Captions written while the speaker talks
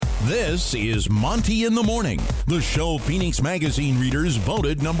This is Monty in the Morning, the show Phoenix Magazine readers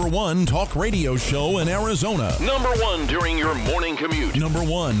voted #1 talk radio show in Arizona. #1 during your morning commute.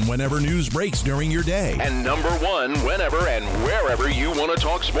 #1 whenever news breaks during your day. And #1 whenever and wherever you want to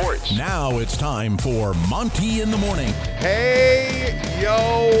talk sports. Now it's time for Monty in the Morning. Hey,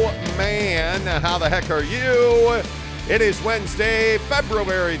 yo, man, how the heck are you? It is Wednesday,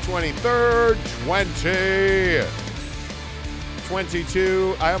 February 23rd, 2022.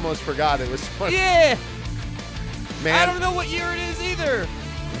 I almost forgot it was 20. Yeah. Man, I don't know what year it is either.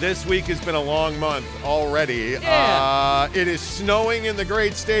 this week has been a long month already. Yeah. It is snowing in the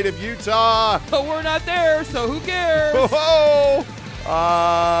great state of Utah. But we're not there, so who cares? Whoa!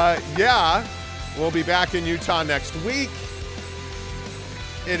 Yeah, we'll be back in Utah next week.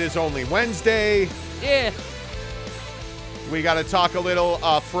 It is only Wednesday. Yeah. We got to talk a little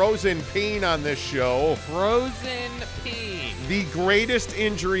frozen peen on this show. Frozen peen. The greatest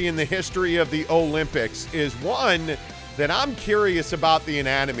injury in the history of the Olympics is one that I'm curious about the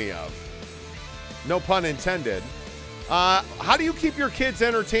anatomy of. No pun intended. How do you keep your kids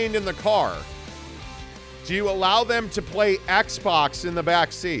entertained in the car? Do you allow them to play Xbox in the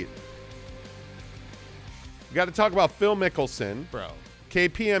back seat? We got to talk about Phil Mickelson. Bro.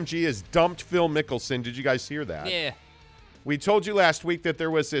 KPMG has dumped Phil Mickelson. Did you guys hear that? Yeah. We told you last week that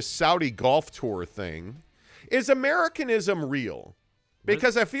there was this Saudi golf tour thing. Is Americanism real?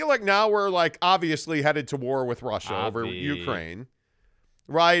 Because I feel like now we're like obviously headed to war with Russia over Ukraine.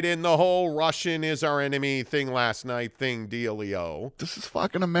 Right? And the whole Russian is our enemy thing last night thing dealio. This is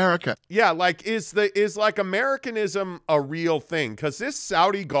fucking America. Yeah, like is like Americanism a real thing? Because this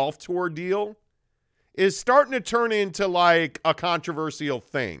Saudi golf tour deal is starting to turn into like a controversial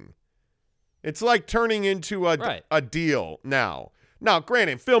thing. It's like turning into a deal now. Now,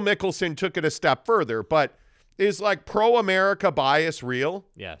 granted, Phil Mickelson took it a step further, but is like pro-America bias real?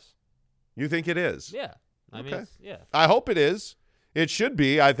 Yes. You think it is? Yeah. I mean, yeah. I hope it is. It should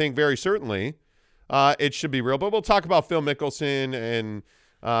be, I think, very certainly. It should be real. But we'll talk about Phil Mickelson and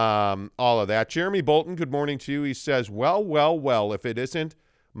all of that. Jeremy Bolton, good morning to you. He says, well, if it isn't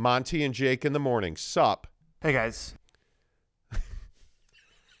Monty and Jake in the morning. Sup. Hey, guys.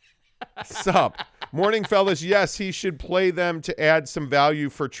 Sup. Morning, fellas. Yes, he should play them to add some value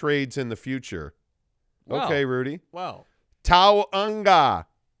for trades in the future. Wow. Okay, Rudy. Wow. Tao Unga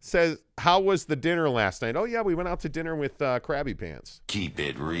says, how was the dinner last night? Oh, yeah, we went out to dinner with Krabby Pants. Keep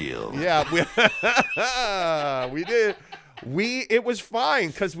it real. Yeah, we did. It was fine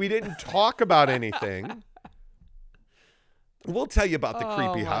because we didn't talk about anything. We'll tell you about the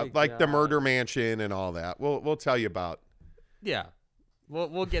creepy house, like the murder mansion and all that. We'll tell you about. Yeah.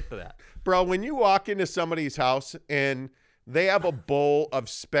 We'll get to that. Bro, when you walk into somebody's house and they have a bowl of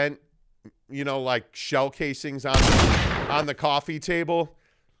spent, like shell casings on the coffee table,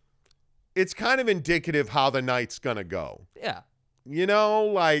 it's kind of indicative how the night's going to go. Yeah.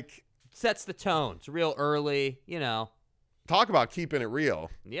 Like. Sets the tone. It's real early, Talk about keeping it real.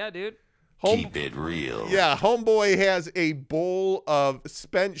 Yeah, dude. Keep it real. Yeah, homeboy has a bowl of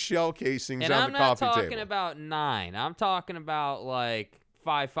spent shell casings and on the coffee table. I'm not talking about 9. I'm talking about like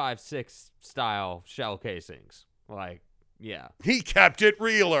 5.56 style shell casings. Like, yeah. He kept it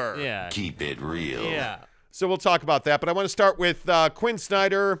realer. Yeah. Keep it real. Yeah. So we'll talk about that. But I want to start with Quinn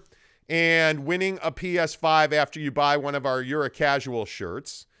Snyder and winning a PS5 after you buy one of our You're a Casual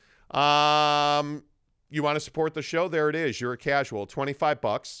shirts. You want to support the show? There it is. You're a Casual.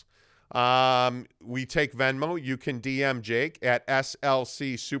 $25. We take Venmo. You can DM Jake at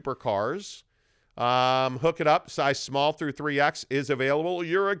SLC Supercars. Hook it up. Size small through 3X is available.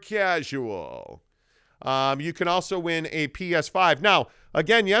 You're a Casual. You can also win a PS5. Now,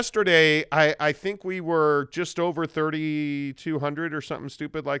 again, yesterday, I think we were just over 3,200 or something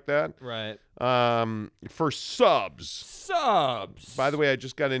stupid like that. Right. For subs. Subs. By the way, I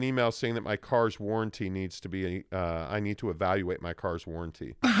just got an email saying that my car's warranty needs to be, I need to evaluate my car's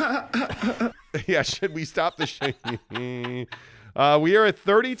warranty. Yeah, should we stop the shit? We are at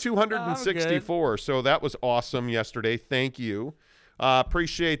 3,264, so that was awesome yesterday. Thank you.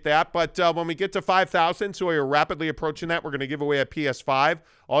 Appreciate that. But when we get to 5,000, so we are rapidly approaching that, we're going to give away a PS5.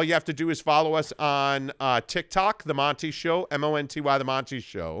 All you have to do is follow us on TikTok, The Monty Show, MONTY, The Monty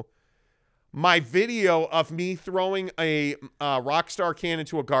Show. My video of me throwing a Rockstar can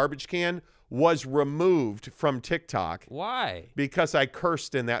into a garbage can was removed from TikTok. Why? Because I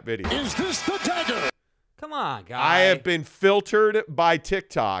cursed in that video. Is this the dagger? Come on, guys. I have been filtered by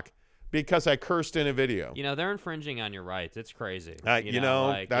TikTok because I cursed in a video. They're infringing on your rights. It's crazy.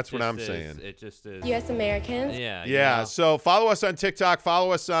 That's what I'm saying. It just is. U.S. Americans. Yeah. Yeah. So follow us on TikTok.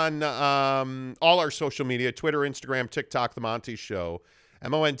 Follow us on all our social media, Twitter, Instagram, TikTok, The Monty Show.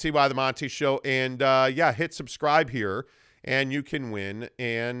 MONTY, the Monty Show. And, hit subscribe here, and you can win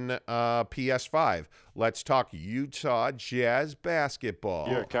an PS5. Let's talk Utah Jazz basketball.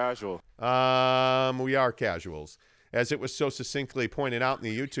 You're casual. We are casuals, as it was so succinctly pointed out in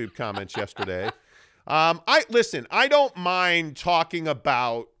the YouTube comments yesterday. I don't mind talking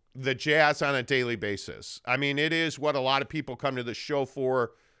about the Jazz on a daily basis. I mean, it is what a lot of people come to the show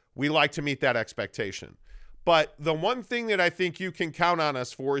for. We like to meet that expectation. But the one thing that I think you can count on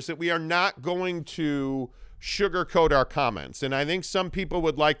us for is that we are not going to sugarcoat our comments. And I think some people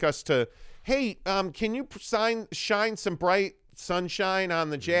would like us to, hey, can you shine some bright sunshine on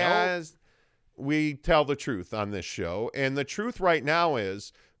the Jazz? Nope. We tell the truth on this show. And the truth right now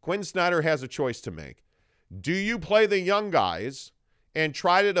is Quinn Snyder has a choice to make. Do you play the young guys and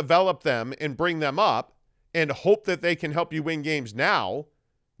try to develop them and bring them up and hope that they can help you win games now,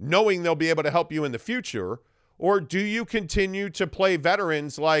 knowing they'll be able to help you in the future? Or do you continue to play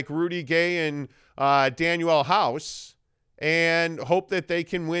veterans like Rudy Gay and Daniel House and hope that they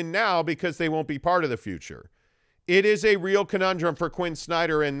can win now because they won't be part of the future? It is a real conundrum for Quinn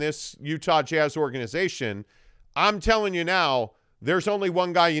Snyder and this Utah Jazz organization. I'm telling you now, there's only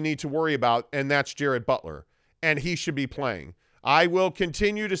one guy you need to worry about, and that's Jared Butler, and he should be playing. I will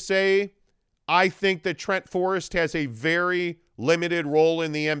continue to say I think that Trent Forrest has a very limited role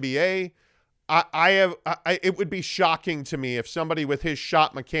in the NBA. It would be shocking to me if somebody with his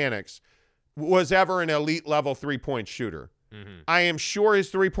shot mechanics was ever an elite level three-point shooter. Mm-hmm. I am sure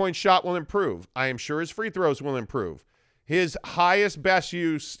his three-point shot will improve. I am sure his free throws will improve. His highest best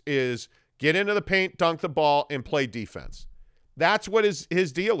use is get into the paint, dunk the ball, and play defense. That's what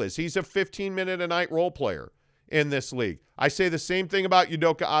his deal is. He's a 15-minute-a-night role player in this league. I say the same thing about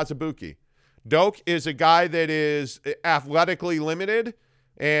Udoka Azubuike. Doke is a guy that is athletically limited,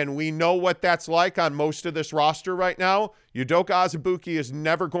 and we know what that's like on most of this roster right now. Udoka Azubuike is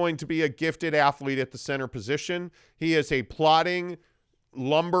never going to be a gifted athlete at the center position. He is a plodding,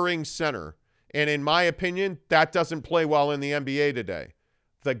 lumbering center. And in my opinion, that doesn't play well in the NBA today.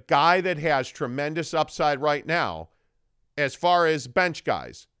 The guy that has tremendous upside right now, as far as bench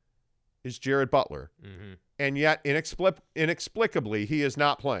guys, is Jared Butler. Mm-hmm. And yet, inexplicably, he is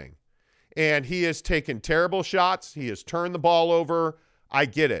not playing. And he has taken terrible shots. He has turned the ball over. I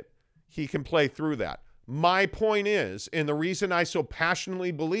get it. He can play through that. My point is, and the reason I so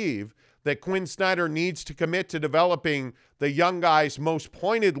passionately believe that Quinn Snyder needs to commit to developing the young guys, most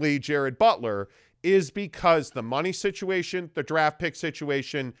pointedly Jared Butler, is because the money situation, the draft pick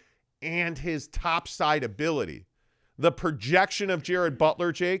situation, and his topside ability. The projection of Jared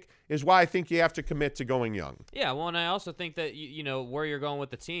Butler, Jake, is why I think you have to commit to going young. Yeah, well, and I also think that, where you're going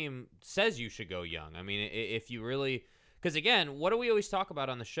with the team says you should go young. I mean, if you really – because, again, what do we always talk about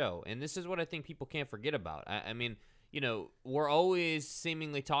on the show? And this is what I think people can't forget about. I mean, we're always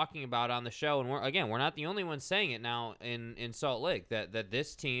seemingly talking about on the show, and we're not the only ones saying it now in Salt Lake, that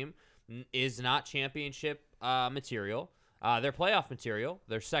this team is not championship material. They're playoff material.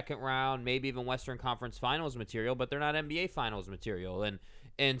 They're second round, maybe even Western Conference Finals material, but they're not NBA Finals material.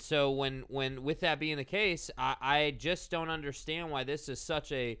 And so when with that being the case, I just don't understand why this is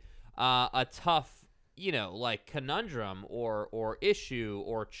such a tough, conundrum or issue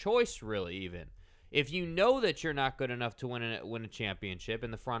or choice, really, even. If you know that you're not good enough to win a championship in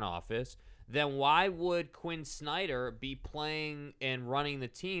the front office, then why would Quinn Snyder be playing and running the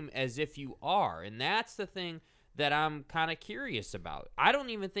team as if you are? And that's the thing that I'm kind of curious about. I don't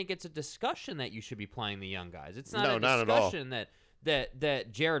even think it's a discussion that you should be playing the young guys. It's not a discussion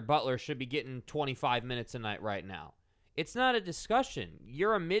that Jared Butler should be getting 25 minutes a night right now. It's not a discussion.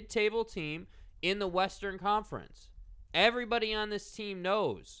 You're a mid-table team in the Western Conference. Everybody on this team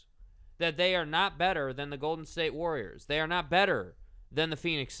knows that they are not better than the Golden State Warriors. They are not better than the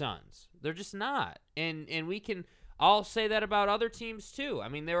Phoenix Suns. They're just not. And we can all say that about other teams too. I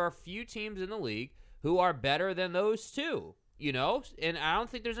mean, there are a few teams in the league who are better than those two, and I don't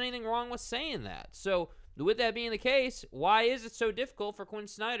think there's anything wrong with saying that. So with that being the case, why is it so difficult for Quinn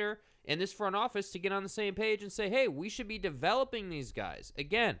Snyder and this front office to get on the same page and say, hey, we should be developing these guys?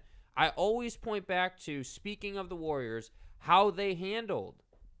 Again, I always point back to, speaking of the Warriors, how they handled,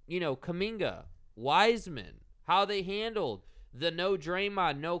 Kuminga, Wiseman, how they handled the no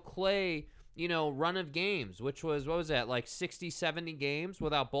Draymond, no Clay, run of games, which was, what was that, like 60, 70 games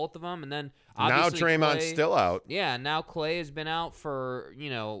without both of them? And then obviously now Draymond's Clay, still out. Yeah, now Clay has been out for,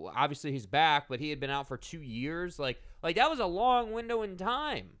 obviously he's back, but he had been out for 2 years. Like that was a long window in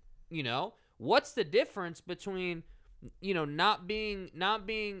time, What's the difference between, not being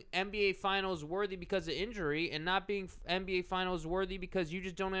NBA Finals worthy because of injury and not being NBA Finals worthy because you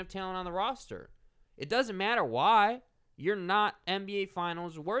just don't have talent on the roster? It doesn't matter why. you're not NBA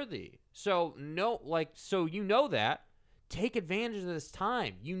Finals worthy. So you know that. Take advantage of this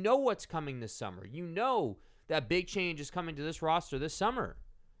time. You know what's coming this summer. You know that big change is coming to this roster this summer.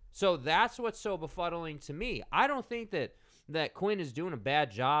 So that's what's so befuddling to me. I don't think that Quinn is doing a bad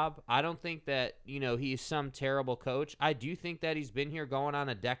job. I don't think that, he's some terrible coach. I do think that he's been here going on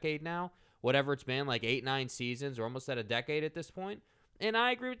a decade now, whatever it's been, like 8-9 seasons or almost at a decade at this point. And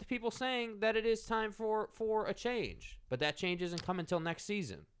I agree with the people saying that it is time for a change. But that change isn't coming until next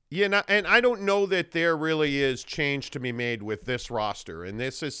season. Yeah, and I don't know that there really is change to be made with this roster. And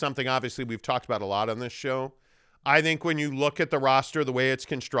this is something, obviously, we've talked about a lot on this show. I think when you look at the roster, the way it's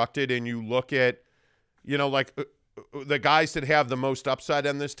constructed, and you look at, the guys that have the most upside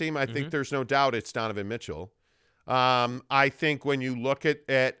on this team, I think there's no doubt it's Donovan Mitchell. I think when you look at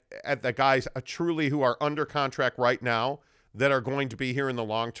the guys truly who are under contract right now that are going to be here in the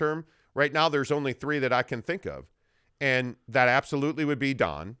long term, right now there's only 3 that I can think of. And that absolutely would be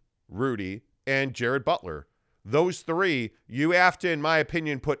Don, Rudy, and Jared Butler. Those 3, you have to, in my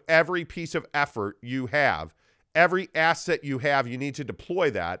opinion, put every piece of effort you have, every asset you have, you need to deploy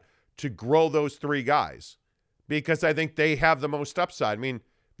that to grow those 3 guys. Because I think they have the most upside. I mean,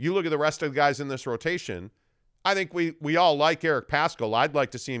 you look at the rest of the guys in this rotation, I think we all like Eric Paschall. I'd like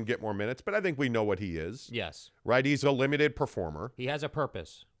to see him get more minutes, but I think we know what he is. Yes. Right? He's a limited performer. He has a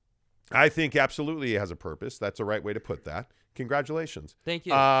purpose. I think absolutely he has a purpose. That's the right way to put that. Congratulations. Thank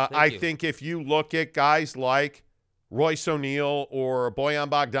you. I think if you look at guys like Royce O'Neal or Bojan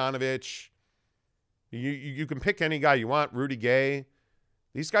Bogdanovic, you can pick any guy you want, Rudy Gay.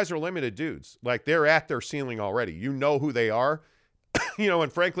 These guys are limited dudes. Like, they're at their ceiling already. You know who they are.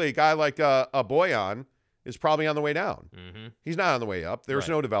 And frankly, a guy like a Bojan is probably on the way down. Mm-hmm. He's not on the way up. There's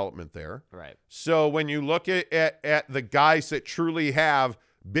no development there. Right. So when you look at the guys that truly have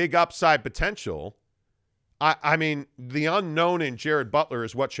big upside potential, I mean, the unknown in Jared Butler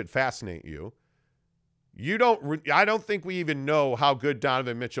is what should fascinate you. I don't think we even know how good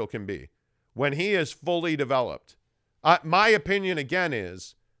Donovan Mitchell can be when he is fully developed. My opinion, again,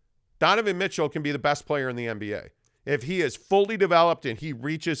 is Donovan Mitchell can be the best player in the NBA. If he is fully developed and he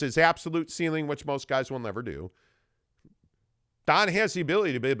reaches his absolute ceiling, which most guys will never do, Don has the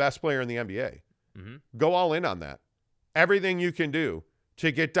ability to be the best player in the NBA. Mm-hmm. Go all in on that. Everything you can do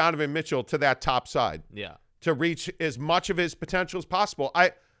to get Donovan Mitchell to that top side. Yeah. To reach as much of his potential as possible.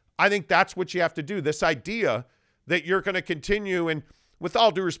 I think that's what you have to do. This idea that you're going to continue, and with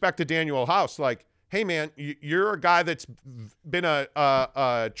all due respect to Daniel House, like, hey, man, you're a guy that's been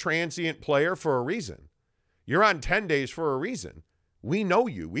a transient player for a reason. You're on 10 days for a reason. We know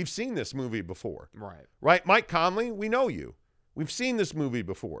you. We've seen this movie before. Right? Mike Conley, we know you. We've seen this movie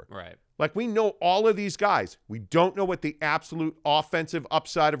before. Right. Like, we know all of these guys. We don't know what the absolute offensive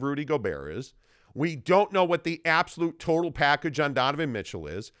upside of Rudy Gobert is. We don't know what the absolute total package on Donovan Mitchell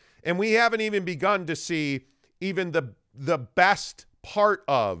is. And we haven't even begun to see even the best part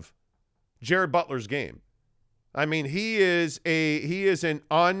of Jared Butler's game. I mean, he is an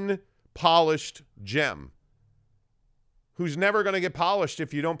unpolished gem who's never going to get polished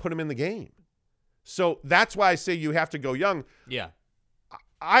if you don't put him in the game. So that's why I say you have to go young. Yeah.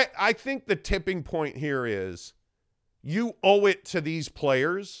 I think the tipping point here is you owe it to these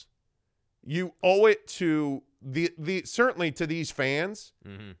players. You owe it to certainly to these fans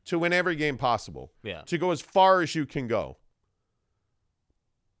to win every game possible. Yeah. To go as far as you can go.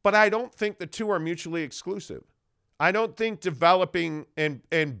 But I don't think the two are mutually exclusive. I don't think developing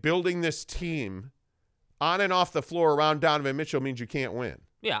and building this team on and off the floor around Donovan Mitchell means you can't win.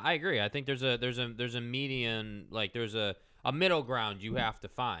 Yeah, I agree. I think there's a median, like there's a middle ground you have to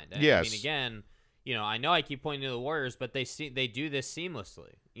find. Yes. I mean, again, I know I keep pointing to the Warriors, but they do this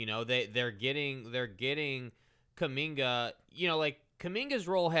seamlessly. They're getting Kuminga. Like Kuminga's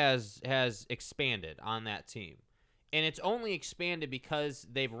role has expanded on that team. And it's only expanded because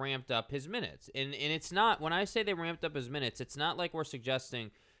they've ramped up his minutes. And it's not, when I say they ramped up his minutes, it's not like we're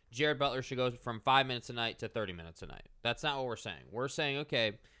suggesting Jared Butler should go from 5 minutes a night to 30 minutes a night. That's not what we're saying. We're saying,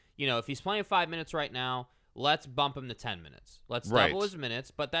 okay, if he's playing 5 minutes right now, let's bump him to 10 minutes. Let's double his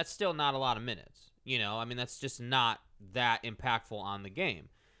minutes, but that's still not a lot of minutes. I mean, that's just not that impactful on the game.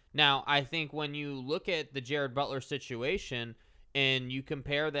 Now, I think when you look at the Jared Butler situation and you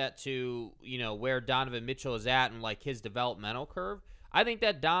compare that to, where Donovan Mitchell is at and like his developmental curve, I think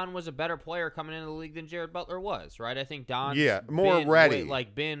that Don was a better player coming into the league than Jared Butler was, right? I think Don's more ready.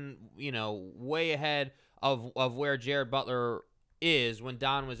 Been way ahead of where Jared Butler is when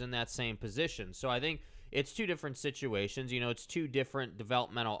Don was in that same position. So I think it's two different situations. It's two different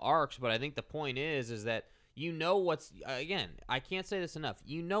developmental arcs, but I think the point is that you know what's again, I can't say this enough.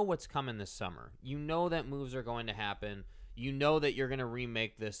 You know what's coming this summer. You know that moves are going to happen. You know that you're going to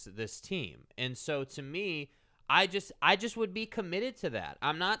remake this team. And so to me, I just would be committed to that.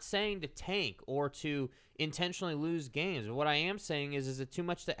 I'm not saying to tank or to intentionally lose games. What I am saying is it too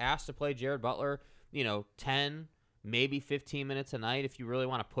much to ask to play Jared Butler, 10, maybe 15 minutes a night if you really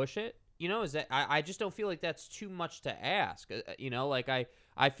want to push it? Is that I just don't feel like that's too much to ask.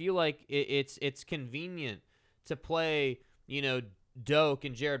 I feel like it's convenient to play, Doak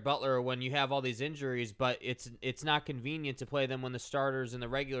and Jared Butler when you have all these injuries, but it's not convenient to play them when the starters and the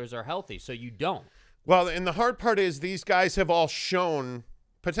regulars are healthy, so you don't. Well, and the hard part is these guys have all shown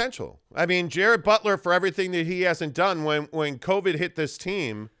potential. I mean, Jared Butler, for everything that he hasn't done when COVID hit this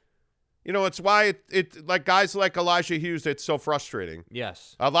team, it's why it like guys like Elijah Hughes, it's so frustrating.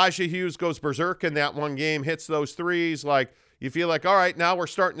 Yes. Elijah Hughes goes berserk in that one game, hits those threes. Like, you feel like, all right, now we're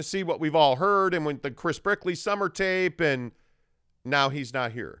starting to see what we've all heard and with the Chris Brickley summer tape, and now he's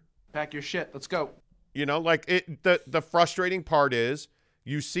not here. Pack your shit. Let's go. The frustrating part is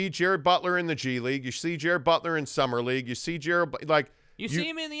you see Jared Butler in the G League. You see Jared Butler in Summer League. You see Jared, You see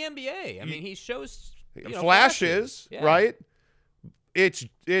him in the NBA. I mean, he shows flashes, yeah. Right?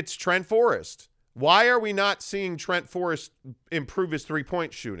 It's Trent Forrest. Why are we not seeing Trent Forrest improve his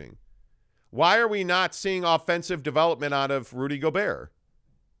three-point shooting? Why are we not seeing offensive development out of Rudy Gobert?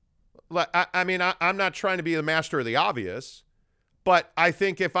 I'm not trying to be the master of the obvious, but I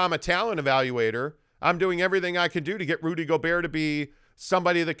think if I'm a talent evaluator, I'm doing everything I can do to get Rudy Gobert to be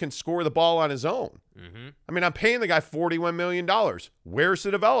somebody that can score the ball on his own. Mm-hmm. I'm paying the guy $41 million. Where's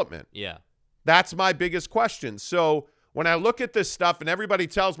the development? Yeah. That's my biggest question. So when I look at this stuff and everybody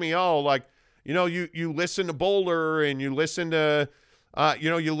tells me, you listen to Bowler and you listen to,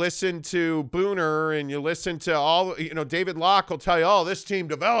 you listen to Booner and you listen to all, David Locke will tell you, this team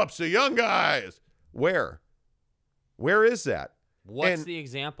develops the young guys. Where is that? What's the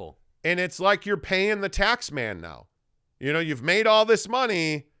example? And it's like you're paying the tax man now. You've made all this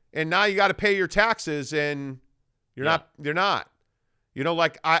money and now you got to pay your taxes and you're not.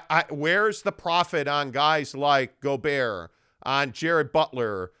 Where's the profit on guys like Gobert, on Jared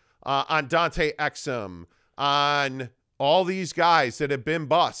Butler, on Dante Exum, on all these guys that have been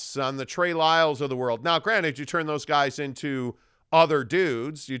busts, on the Trey Lyles of the world? Now, granted, you turn those guys into other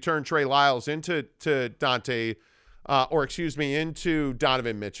dudes. You turn Trey Lyles into into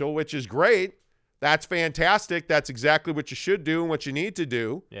Donovan Mitchell, which is great. That's fantastic. That's exactly what you should do and what you need to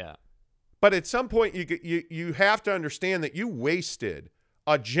do. Yeah. But at some point, you have to understand that you wasted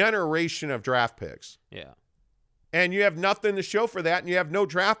a generation of draft picks. Yeah. And you have nothing to show for that, and you have no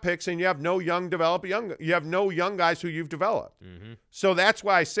draft picks, and you have no you have no young guys who you've developed. Mm-hmm. So that's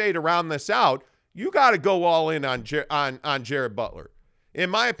why I say, to round this out, you got to go all in on Jared Butler. In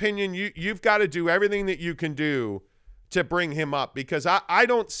my opinion, you've got to do everything that you can do to bring him up, because I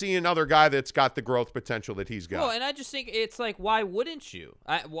don't see another guy that's got the growth potential that he's got. Well, and I just think it's like, why wouldn't you?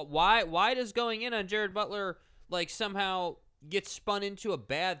 Why does going in on Jared Butler somehow get spun into a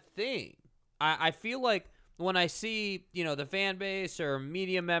bad thing? I feel like when I see, the fan base or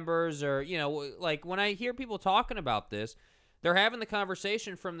media members or, when I hear people talking about this, they're having the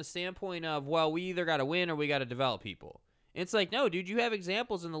conversation from the standpoint of, well, we either got to win or we got to develop people. It's like, no, dude, you have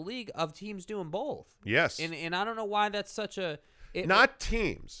examples in the league of teams doing both. Yes. And I don't know why that's such a... Not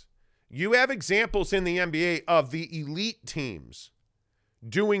teams. You have examples in the NBA of the elite teams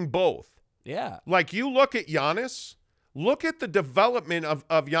doing both. Yeah. Like, you look at Giannis, look at the development of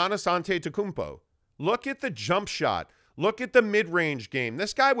Giannis Antetokounmpo. Look at the jump shot. Look at the mid-range game.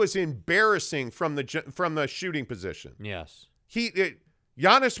 This guy was embarrassing from the shooting position. Yes.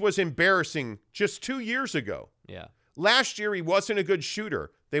 Giannis was embarrassing just 2 years ago. Yeah. Last year, he wasn't a good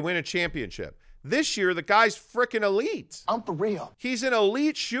shooter. They win a championship. This year, the guy's freaking elite. I'm for real. He's an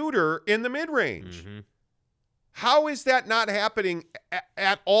elite shooter in the mid-range. Mm-hmm. How is that not happening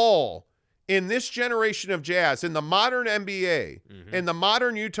at all in this generation of Jazz, in the modern NBA, in the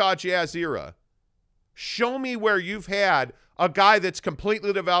modern Utah Jazz era? Show me where you've had a guy that's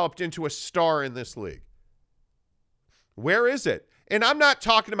completely developed into a star in this league. Where is it? And I'm not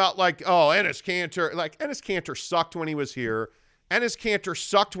talking about Enes Kanter. Enes Kanter sucked when he was here. Enes Kanter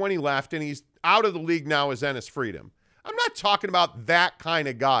sucked when he left, and he's out of the league now as Enes Freedom. I'm not talking about that kind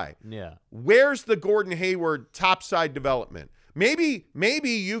of guy. Yeah. Where's the Gordon Hayward topside development? Maybe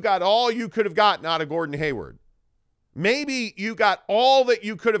you got all you could have gotten out of Gordon Hayward. Maybe you got all that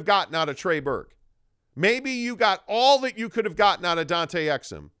you could have gotten out of Trey Burke. Maybe you got all that you could have gotten out of Dante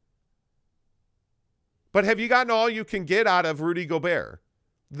Exum. But have you gotten all you can get out of Rudy Gobert?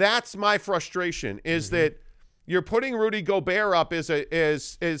 That's my frustration, is that, You're putting Rudy Gobert up as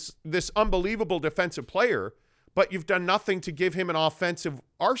this unbelievable defensive player, but you've done nothing to give him an offensive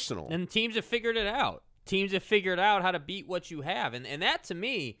arsenal. And teams have figured it out. Teams have figured out how to beat what you have. And that, to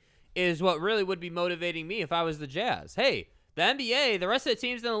me, is what really would be motivating me if I was the Jazz. Hey, the NBA, the rest of the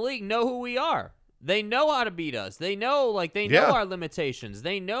teams in the league know who we are. They know how to beat us. They know, know our limitations.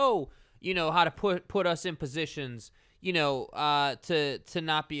 They know, how to put us in positions, to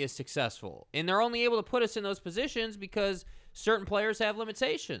not be as successful. And they're only able to put us in those positions because certain players have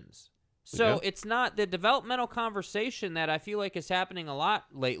limitations. So it's not the developmental conversation that I feel like is happening a lot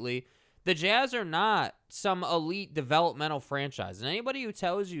lately. The Jazz are not some elite developmental franchise. And anybody who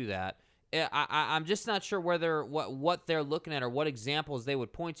tells you that, I'm just not sure whether what they're looking at or what examples they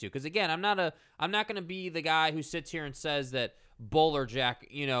would point to. Because again, I'm not going to be the guy who sits here and says that Bowler Jack,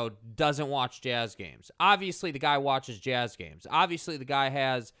 doesn't watch Jazz games. Obviously, the guy watches Jazz games. Obviously, the guy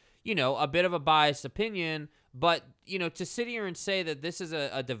has, a bit of a biased opinion. But, to sit here and say that this is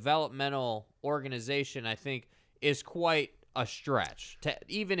a developmental organization, I think, is quite a stretch,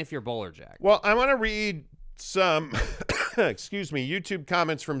 even if you're Bowler Jack. Well, I want to read some, YouTube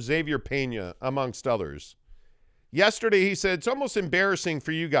comments from Xavier Pena, amongst others. Yesterday, he said, it's almost embarrassing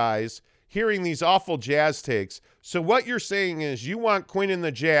for you guys hearing these awful Jazz takes. So what you're saying is you want Quinn and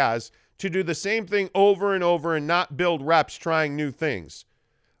the Jazz to do the same thing over and over and not build reps trying new things.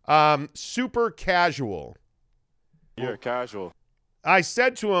 Super casual. You're casual. I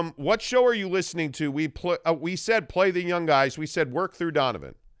said to him, what show are you listening to? We said play the young guys. We said work through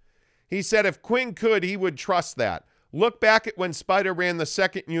Donovan. He said if Quinn could, he would trust that. Look back at when Spider ran the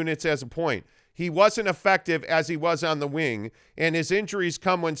second units as a point. He wasn't effective as he was on the wing, and his injuries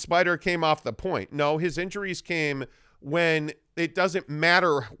come when Spider came off the point. No, his injuries came when it doesn't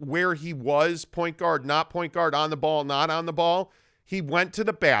matter where he was, point guard, not point guard, on the ball, not on the ball. He went to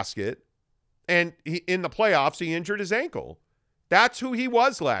the basket, and in the playoffs, he injured his ankle. That's who he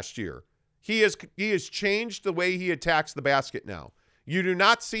was last year. He has changed the way he attacks the basket now. You do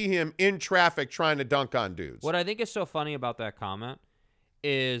not see him in traffic trying to dunk on dudes. What I think is so funny about that comment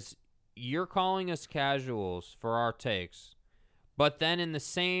is you're calling us casuals for our takes, but then in the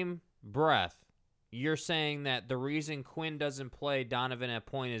same breath, you're saying that the reason Quinn doesn't play Donovan at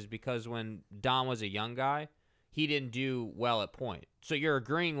point is because when Don was a young guy, he didn't do well at point. So you're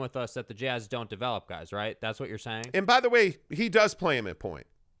agreeing with us that the Jazz don't develop guys, right? That's what you're saying? And by the way, he does play him at point.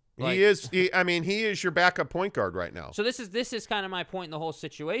 He is your backup point guard right now. So this is kind of my point in the whole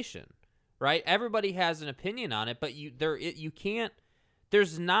situation, right? Everybody has an opinion on it, but you can't.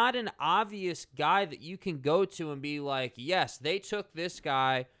 There's not an obvious guy that you can go to and be like, yes, they took this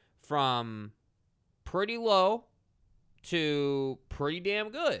guy from pretty low to pretty damn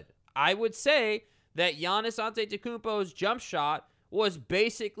good. I would say that Giannis Antetokounmpo's jump shot was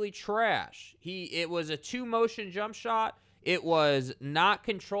basically trash. It was a 2-motion jump shot. It was not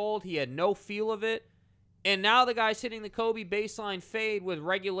controlled. He had no feel of it. And now the guy's hitting the Kobe baseline fade with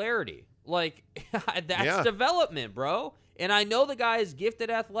regularity. That's development, bro. And I know the guy is gifted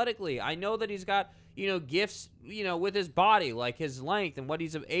athletically. I know that he's got, gifts, with his body, like his length and what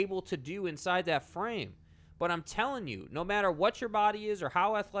he's able to do inside that frame. But I'm telling you, no matter what your body is or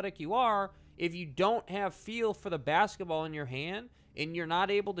how athletic you are, if you don't have feel for the basketball in your hand and you're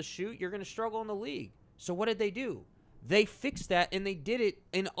not able to shoot, you're going to struggle in the league. So what did they do? They fixed that, and they did it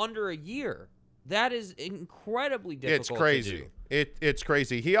in under a year. That is incredibly difficult It's crazy. to do. It's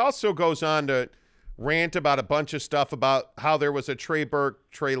crazy. He also goes on to rant about a bunch of stuff about how there was a Trey Burke,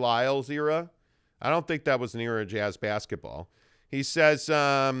 Trey Lyles era. I don't think that was an era of Jazz basketball. He says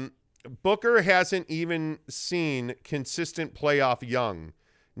Booker hasn't even seen consistent playoff young.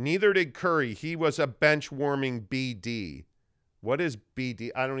 Neither did Curry. He was a bench-warming BD. What is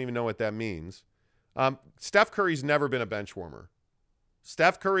BD? I don't even know what that means. Steph Curry's never been a bench warmer.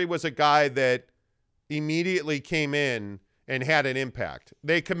 Steph Curry was a guy that immediately came in and had an impact.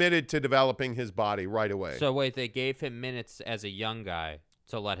 They committed to developing his body right away. So wait, they gave him minutes as a young guy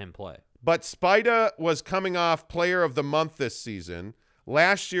to let him play. But Spida was coming off player of the month this season.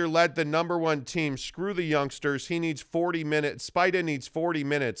 Last year led the number one team. Screw the youngsters. He needs 40 minutes. Spida needs 40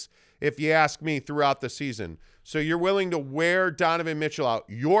 minutes, if you ask me, throughout the season. So you're willing to wear Donovan Mitchell out,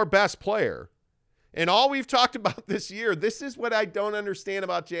 your best player. And all we've talked about this year, this is what I don't understand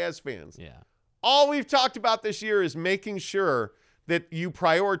about Jazz fans. Yeah. All we've talked about this year is making sure that you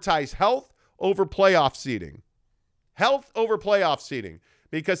prioritize health over playoff seeding. Health over playoff seeding.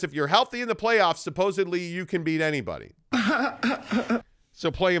 Because if you're healthy in the playoffs, supposedly you can beat anybody.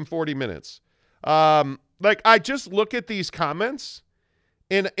 So play him 40 minutes. I just look at these comments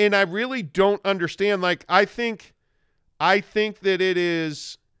and I really don't understand. I think that it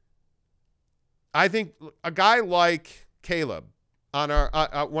is I think a guy like Caleb on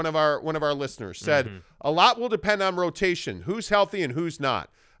our one of our listeners said a lot will depend on rotation, who's healthy and who's not.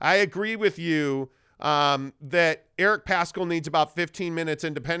 I agree with you that Eric Paschal needs about 15 minutes,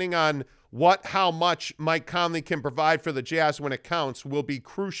 and depending on how much Mike Conley can provide for the Jazz when it counts will be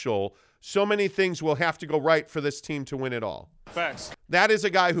crucial. So many things will have to go right for this team to win it all. Facts. That is a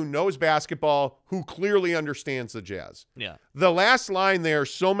guy who knows basketball, who clearly understands the Jazz. Yeah. The last line there,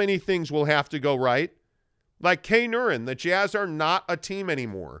 so many things will have to go right. Like Kay Nurin, the Jazz are not a team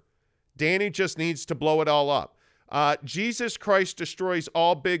anymore. Danny just needs to blow it all up. Jesus Christ destroys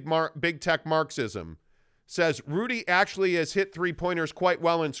all big tech Marxism. Says Rudy actually has hit three-pointers quite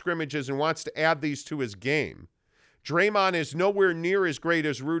well in scrimmages and wants to add these to his game. Draymond is nowhere near as great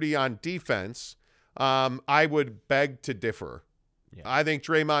as Rudy on defense. I would beg to differ. Yeah. I think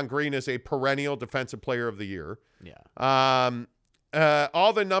Draymond Green is a perennial defensive player of the year. Yeah.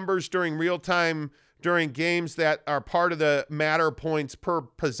 All the numbers during real time, during games that are part of the matter points per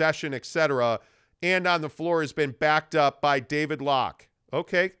possession, etc., and on the floor has been backed up by David Locke.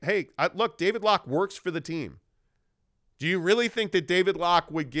 Okay, hey, look, David Locke works for the team. Do you really think that David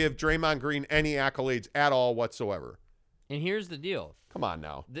Locke would give Draymond Green any accolades at all whatsoever? And here's the deal. Come on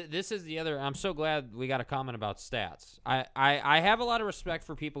now. This is the other. I'm so glad we got a comment about stats. I have a lot of respect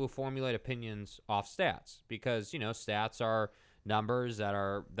for people who formulate opinions off stats because, stats are numbers that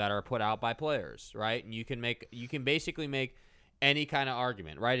are put out by players, right? And you can basically make any kind of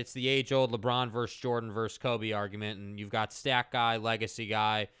argument, right? It's the age-old LeBron versus Jordan versus Kobe argument, and you've got stat guy, legacy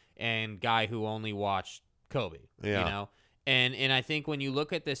guy, and guy who only watched Kobe. Yeah. And I think when you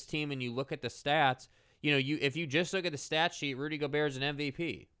look at this team and you look at the stats, if you just look at the stat sheet, Rudy Gobert is an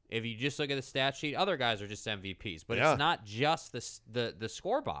MVP. If you just look at the stat sheet, other guys are just MVPs. But It's not just the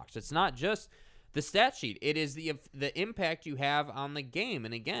score box. It's not just the stat sheet. It is the impact you have on the game.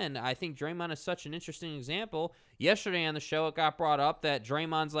 And again, I think Draymond is such an interesting example. Yesterday on the show, it got brought up that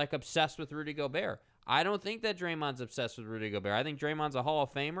Draymond's like obsessed with Rudy Gobert. I don't think that Draymond's obsessed with Rudy Gobert. I think Draymond's a Hall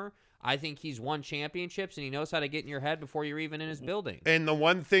of Famer. I think he's won championships, and he knows how to get in your head before you're even in his building. And the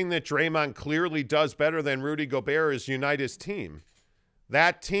one thing that Draymond clearly does better than Rudy Gobert is unite his team.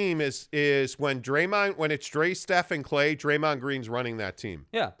 That team is when it's Dre, Steph, and Clay, Draymond Green's running that team.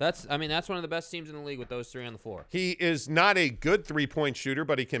 Yeah, that's one of the best teams in the league with those three on the floor. He is not a good three-point shooter,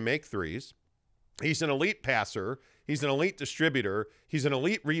 but he can make threes. He's an elite passer. He's an elite distributor. He's an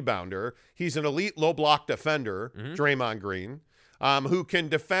elite rebounder. He's an elite low-block defender, Draymond Green, who can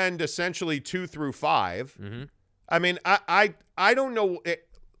defend essentially 2 through 5. Mm-hmm. I mean, I don't know.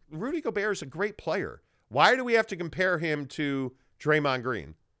 Rudy Gobert is a great player. Why do we have to compare him to Draymond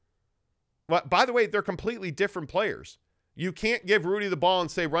Green? Well, by the way, they're completely different players. You can't give Rudy the ball and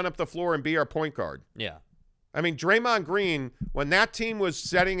say, run up the floor and be our point guard. Yeah. I mean, Draymond Green, when that team was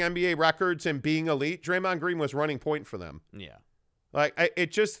setting NBA records and being elite, Draymond Green was running point for them. Yeah.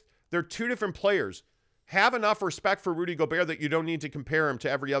 They're two different players. Have enough respect for Rudy Gobert that you don't need to compare him to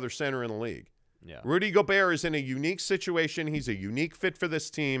every other center in the league. Yeah. Rudy Gobert is in a unique situation. He's a unique fit for this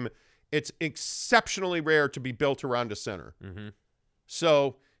team. It's exceptionally rare to be built around a center. Mm-hmm.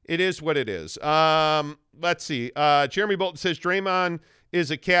 So it is what it is. Let's see. Jeremy Bolton says Draymond is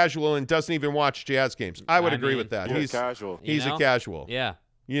a casual and doesn't even watch Jazz games. I would agree with that. He's casual. He's a casual. Yeah.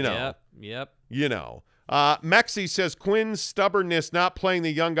 Yep. Mexi says Quinn's stubbornness not playing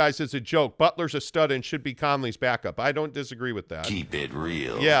the young guys is a joke. Butler's a stud and should be Conley's backup. I don't disagree with that. Keep it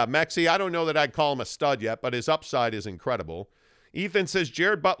real. Yeah, Mexi, I don't know that I'd call him a stud yet, but his upside is incredible. Ethan says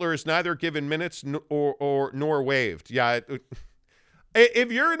Jared Butler is neither given minutes nor waived. Yeah,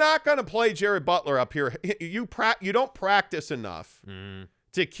 if you're not going to play Jared Butler up here, you don't practice enough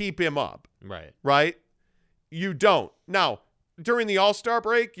to keep him up. Right? You don't. Now, during the All-Star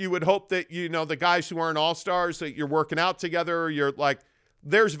break, you would hope that, the guys who aren't All-Stars, that you're working out together, you're like,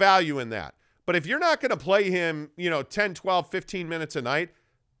 there's value in that. But if you're not going to play him, 10, 12, 15 minutes a night,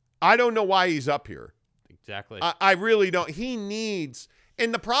 I don't know why he's up here. Exactly. I really don't. He needs,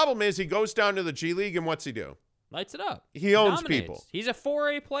 and the problem is he goes down to the G League, and what's he do? Lights it up. He owns dominates. people. He's a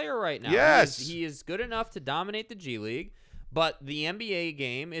 4A player right now. Yes. He is good enough to dominate the G League, but the NBA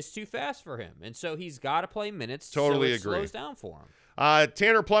game is too fast for him. And so he's got to play minutes Totally so it agree. slows down for him.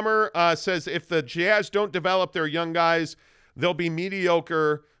 Tanner Plummer says if the Jazz don't develop their young guys, they'll be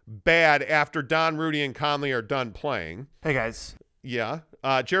mediocre bad after Don, Rudy, and Conley are done playing. Hey, guys. Yeah.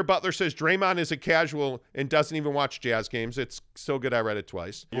 Jared Butler says Draymond is a casual and doesn't even watch Jazz games. It's so good I read it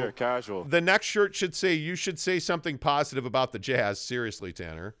twice. You're a casual. The next shirt should say, you should say something positive about the Jazz. Seriously,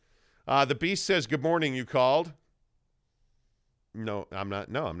 Tanner. The Beast says, good morning, you called. No, I'm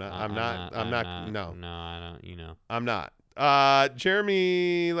not. No, I'm not. I'm not. No, I don't. I'm not.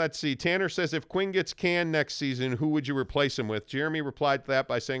 Jeremy, let's see. Tanner says, if Quinn gets canned next season, who would you replace him with? Jeremy replied to that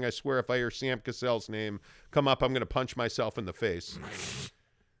by saying, I swear if I hear Sam Cassell's name come up, I'm going to punch myself in the face.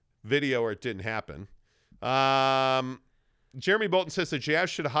 Video or it didn't happen. Jeremy Bolton says the Jazz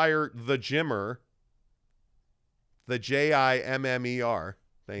should hire the Jimmer, the Jimmer.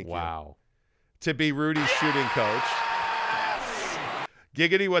 Thank you. Wow. To be Rudy's shooting coach.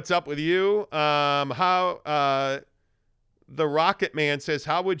 Giggity, what's up with you? The Rocket Man says,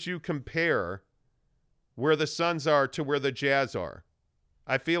 how would you compare where the Suns are to where the Jazz are?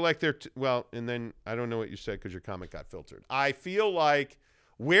 I feel like they're and then I don't know what you said because your comment got filtered. I feel like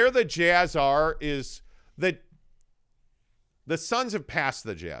where the Jazz are is that the Suns have passed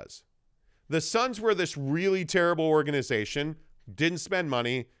the Jazz. The Suns were this really terrible organization, didn't spend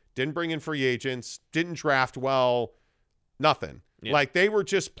money, didn't bring in free agents, didn't draft well, nothing. Yeah. Like they were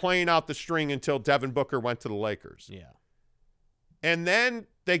just playing out the string until Devin Booker went to the Lakers. Yeah. And then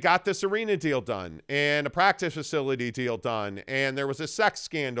they got this arena deal done and a practice facility deal done. And there was a sex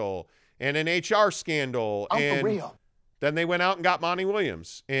scandal and an HR scandal. For real. Then they went out and got Monty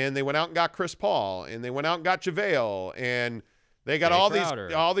Williams and they went out and got Chris Paul and they went out and got JaVale and they got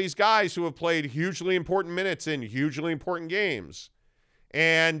all these guys who have played hugely important minutes in hugely important games.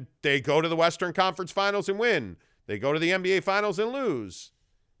 And they go to the Western Conference Finals and win. They go to the NBA Finals and lose.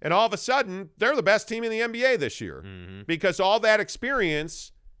 And all of a sudden, they're the best team in the NBA this year because all that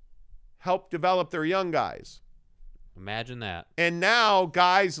experience helped develop their young guys. Imagine that. And now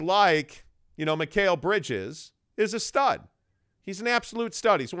guys like, Mikal Bridges is a stud. He's an absolute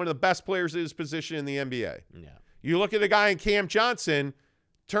stud. He's one of the best players in his position in the NBA. Yeah. You look at a guy in Cam Johnson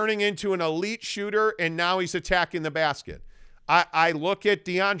turning into an elite shooter, and now he's attacking the basket. I look at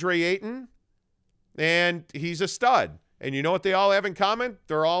DeAndre Ayton, and he's a stud. And you know what they all have in common?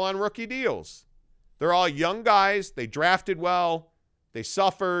 They're all on rookie deals. They're all young guys. They drafted well. They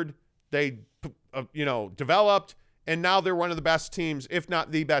suffered. They, developed. And now they're one of the best teams, if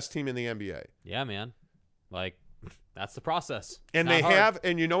not the best team in the NBA. Yeah, man. Like, that's the process. And they have,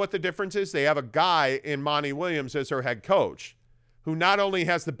 and you know what the difference is? They have a guy in Monty Williams as their head coach who not only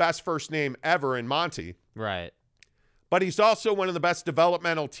has the best first name ever in Monty. Right. But he's also one of the best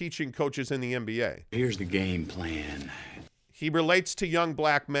developmental teaching coaches in the NBA. Here's the game plan. He relates to young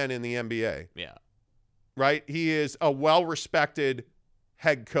black men in the NBA. Yeah. Right? He is a well-respected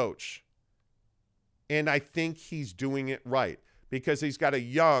head coach. And I think he's doing it right because he's got a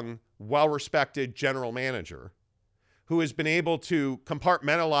young, well-respected general manager who has been able to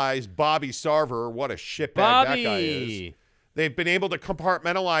compartmentalize Bobby Sarver. What a shitbag that guy is. They've been able to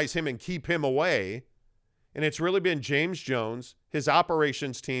compartmentalize him and keep him away. And it's really been James Jones, his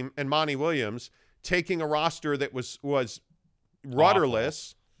operations team, and Monty Williams taking a roster that was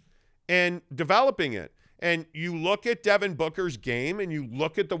rudderless and developing it. And you look at Devin Booker's game and you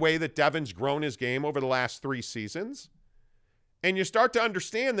look at the way that Devin's grown his game over the last 3 seasons, and you start to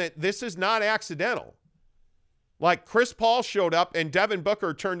understand that this is not accidental. Like Chris Paul showed up and Devin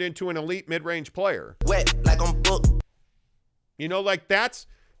Booker turned into an elite mid-range player. Wet like on book. That's,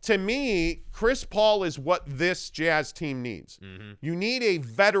 to me, Chris Paul is what this Jazz team needs. Mm-hmm. You need a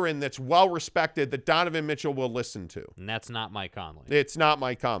veteran that's well-respected that Donovan Mitchell will listen to. And that's not Mike Conley. It's not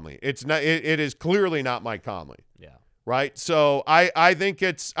Mike Conley. It's not. It is clearly not Mike Conley. Yeah. Right. So I think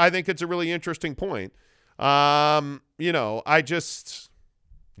it's a really interesting point. Yeah.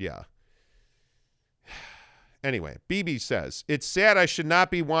 Anyway, BB says, it's sad I should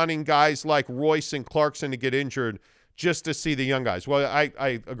not be wanting guys like Royce and Clarkson to get injured just to see the young guys. Well,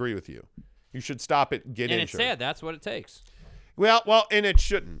 I agree with you. You should stop it and get injured. And it's sad. That's what it takes. Well, and it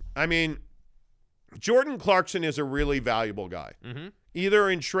shouldn't. I mean, Jordan Clarkson is a really valuable guy, either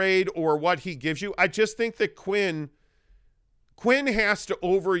in trade or what he gives you. I just think that Quinn has to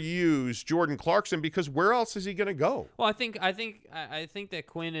overuse Jordan Clarkson because where else is he going to go? Well, I think that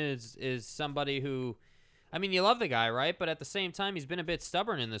Quinn is somebody who, I mean, you love the guy, right? But at the same time, he's been a bit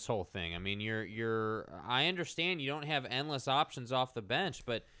stubborn in this whole thing. I mean, I understand you don't have endless options off the bench,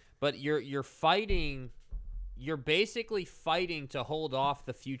 but you're fighting. You're basically fighting to hold off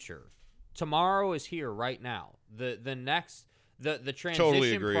the future. Tomorrow is here right now. The transition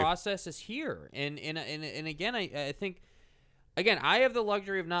totally process is here. And again, I think, again, I have the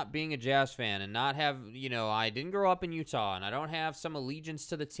luxury of not being a Jazz fan and not have, I didn't grow up in Utah and I don't have some allegiance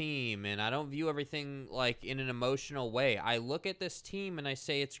to the team and I don't view everything like in an emotional way. I look at this team and I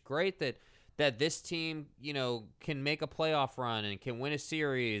say it's great that this team, can make a playoff run and can win a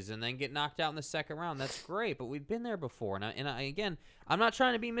series and then get knocked out in the second round. That's great, but we've been there before. And again, I'm not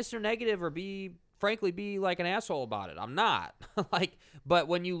trying to be Mr. Negative or be like an asshole about it. I'm not. But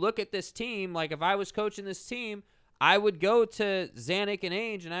when you look at this team, like if I was coaching this team, I would go to Zanuck and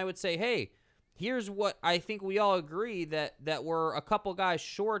Ainge, and I would say, hey, here's what I think we all agree that we're a couple guys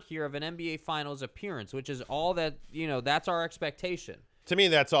short here of an NBA Finals appearance, which is all that, that's our expectation. To me,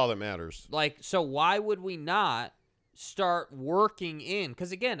 that's all that matters. Like, so why would we not start working in?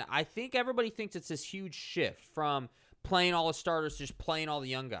 Because, again, I think everybody thinks it's this huge shift from playing all the starters to just playing all the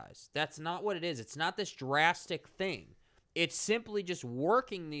young guys. That's not what it is. It's not this drastic thing. It's simply just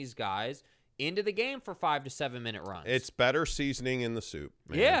working these guys into the game for 5 to 7 minute runs. It's better seasoning in the soup,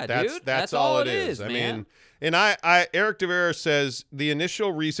 man. Yeah, dude. That's all it is. I mean, and Eric DeVera says the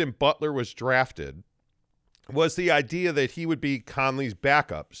initial reason Butler was drafted was the idea that he would be Conley's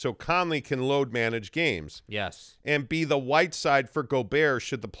backup, so Conley can load manage games. Yes. And be the white side for Gobert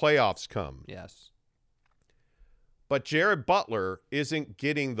should the playoffs come. Yes. But Jared Butler isn't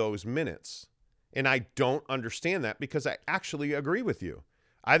getting those minutes. And I don't understand that because I actually agree with you.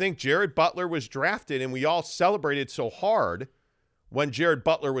 I think Jared Butler was drafted, and we all celebrated so hard when Jared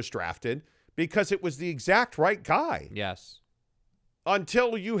Butler was drafted because it was the exact right guy. Yes.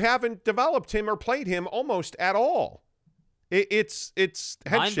 Until you haven't developed him or played him almost at all. It's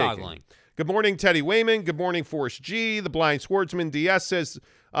head shaking. Good morning, Teddy Wayman. Good morning, Forrest G. The Blind Swordsman DS says,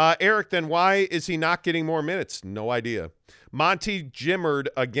 Eric, then why is he not getting more minutes? No idea. Monty Jimmered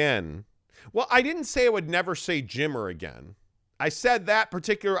again. Well, I didn't say I would never say Jimmer again. I said that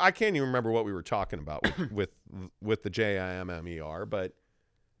particular. I can't even remember what we were talking about with the JIMMER, but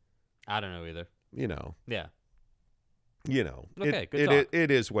I don't know either. Yeah. Okay, good talk. It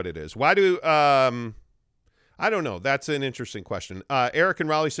is what it is. Why do I don't know. That's an interesting question. Eric and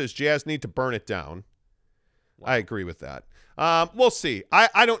Raleigh says Jazz need to burn it down. Wow. I agree with that. We'll see.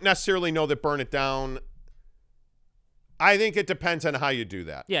 I don't necessarily know that burn it down. I think it depends on how you do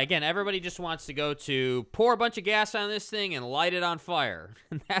that. Yeah, again, everybody just wants to go to pour a bunch of gas on this thing and light it on fire.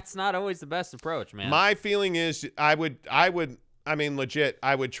 That's not always the best approach, man. My feeling is I would legit,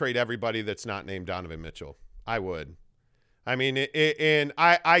 I would trade everybody that's not named Donovan Mitchell. I would. I mean, and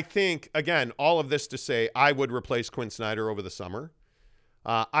I think, again, all of this to say I would replace Quinn Snyder over the summer.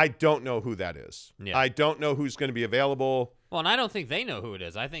 I don't know who that is. Yeah. I don't know who's going to be available. Well, and I don't think they know who it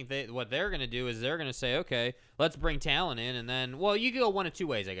is. I think what they're going to do is they're going to say, okay, let's bring talent in, and then, well, you could go one of two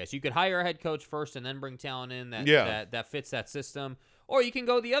ways, I guess. You could hire a head coach first and then bring talent in that fits that system, or you can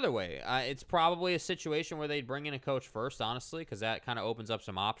go the other way. It's probably a situation where they'd bring in a coach first, honestly, because that kind of opens up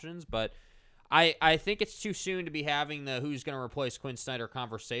some options, but I think it's too soon to be having the who's going to replace Quinn Snyder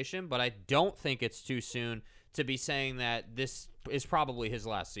conversation, but I don't think it's too soon to be saying that this is probably his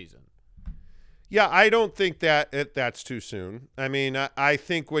last season. Yeah, I don't think that's too soon. I mean, I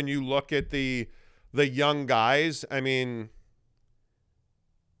think when you look at the young guys, I mean,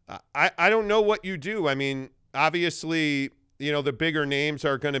 I don't know what you do. I mean, obviously, the bigger names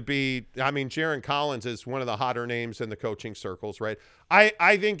are going to be, Jaron Collins is one of the hotter names in the coaching circles, right?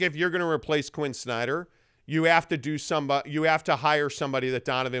 I think if you're going to replace Quinn Snyder, you have to hire somebody that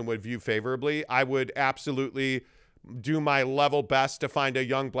Donovan would view favorably. I would absolutely do my level best to find a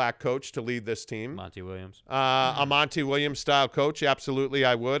young black coach to lead this team. Monty Williams. A Monty Williams style coach. Absolutely,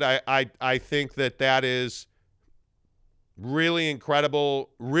 I would. I think that is really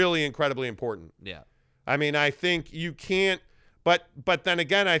incredibly important. Yeah. I mean, I think you can't, but then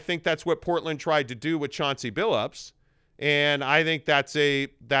again, I think that's what Portland tried to do with Chauncey Billups. And I think that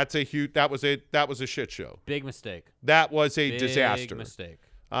was a shit show. Big mistake. That was a disaster. Big mistake.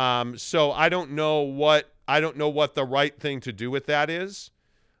 So I don't know what the right thing to do with that is.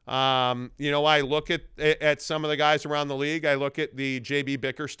 I look at some of the guys around the league. I look at the JB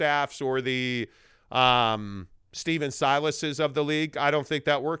Bickerstaffs or the Steven Silases of the league. I don't think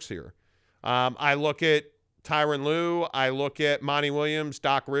that works here. I look at Tyronn Lue. I look at Monty Williams,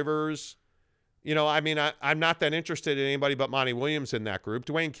 Doc Rivers. I'm not that interested in anybody but Monty Williams in that group.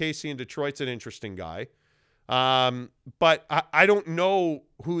 Dwayne Casey in Detroit's an interesting guy. But I don't know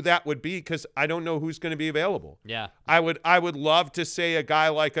who that would be because I don't know who's going to be available. Yeah. I would love to say a guy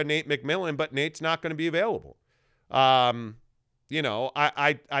like a Nate McMillan, but Nate's not going to be available. I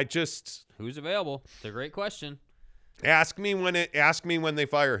just who's available? It's a great question. Ask me when they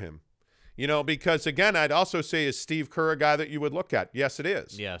fire him. Because again, I'd also say, is Steve Kerr a guy that you would look at? Yes, it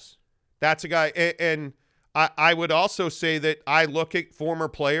is. Yes. That's a guy. And I would also say that I look at former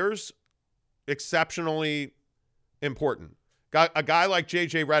players exceptionally important. A guy like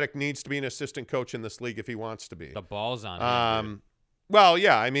J.J. Redick needs to be an assistant coach in this league if he wants to be. The ball's on him. Well,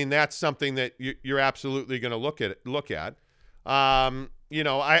 yeah. I mean, that's something that you're absolutely going to look at. I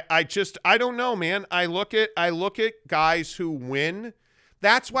don't know, man. I look at guys who win.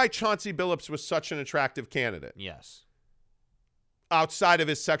 That's why Chauncey Billups was such an attractive candidate. Yes. Outside of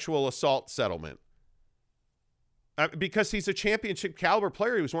his sexual assault settlement. because he's a championship caliber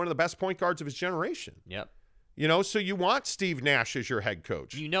player. He was one of the best point guards of his generation. Yep. So you want Steve Nash as your head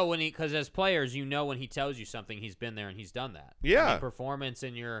coach. Because as players, when he tells you something, he's been there and he's done that. Yeah. I mean, performance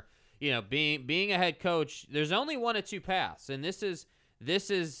in your, being a head coach, there's only one of two paths. And this is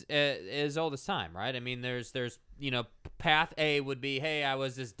as old as time, right? I mean, there's path A would be, hey, I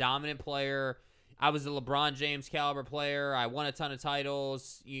was this dominant player. I was a LeBron James caliber player. I won a ton of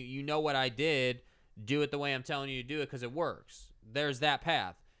titles. You know what I did. Do it the way I'm telling you to do it because it works. There's that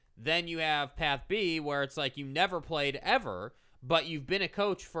path. Then you have path B where it's like you never played ever, but you've been a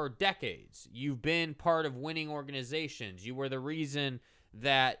coach for decades. You've been part of winning organizations. You were the reason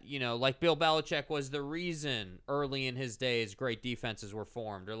that, like Bill Belichick was the reason early in his days great defenses were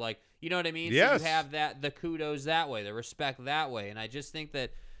formed. Or like, you know what I mean? Yes. So you have the kudos that way, the respect that way. And I just think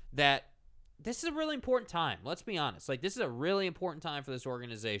that this is a really important time. Let's be honest. Like, this is a really important time for this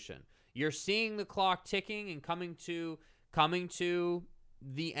organization. You're seeing the clock ticking and coming to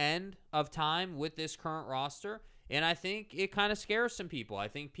the end of time with this current roster, and I think it kind of scares some people. I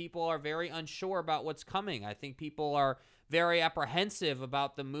think people are very unsure about what's coming. I think people are very apprehensive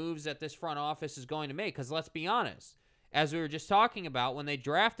about the moves that this front office is going to make, because let's be honest, as we were just talking about, when they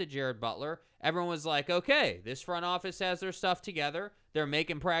drafted Jared Butler, everyone was like, okay, this front office has their stuff together, they're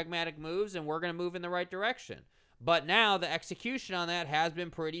making pragmatic moves, and we're going to move in the right direction. But now the execution on that has been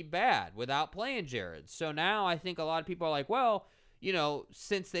pretty bad without playing Jared. So now I think a lot of people are like, well,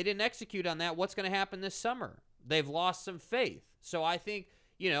 since they didn't execute on that, what's going to happen this summer? They've lost some faith. So I think,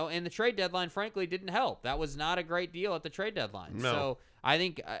 and the trade deadline, frankly, didn't help. That was not a great deal at the trade deadline. No. So I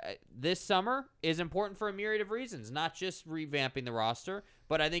think this summer is important for a myriad of reasons, not just revamping the roster,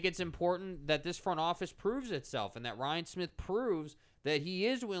 but I think it's important that this front office proves itself and that Ryan Smith proves that he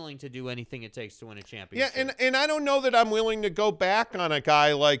is willing to do anything it takes to win a championship. Yeah, and I don't know that I'm willing to go back on a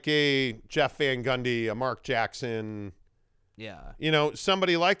guy like a Jeff Van Gundy, a Mark Jackson. Yeah.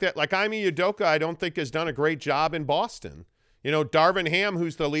 Somebody like that. Like Ime Udoka, I don't think has done a great job in Boston. Darvin Ham,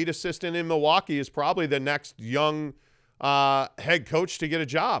 who's the lead assistant in Milwaukee, is probably the next young head coach to get a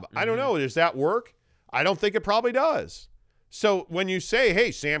job. I don't know. Does that work? I don't think it probably does. So when you say,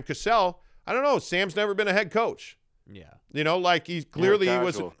 hey, Sam Cassell, I don't know. Sam's never been a head coach. Yeah. Like he's clearly he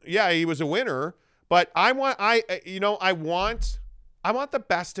was a winner, but I want the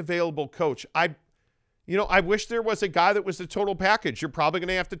best available coach. I wish there was a guy that was the total package. You're probably going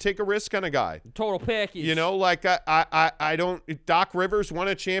to have to take a risk on a guy. Total package. I don't. Doc Rivers won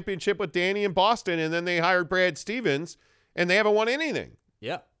a championship with Danny in Boston, and then they hired Brad Stevens, and they haven't won anything.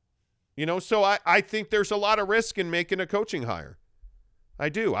 Yeah. So I think there's a lot of risk in making a coaching hire. I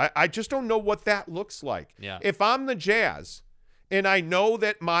do. I just don't know what that looks like. Yeah. If I'm the Jazz and I know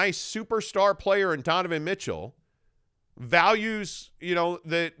that my superstar player in Donovan Mitchell values,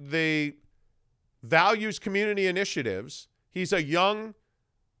 values community initiatives, he's a young,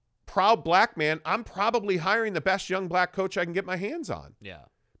 proud black man, I'm probably hiring the best young black coach I can get my hands on. Yeah.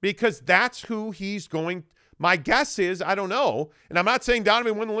 Because that's who he's going. My guess is, I don't know, and I'm not saying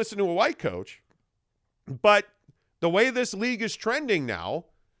Donovan wouldn't listen to a white coach, but the way this league is trending now,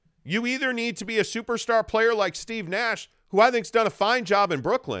 you either need to be a superstar player like Steve Nash, who I think's done a fine job in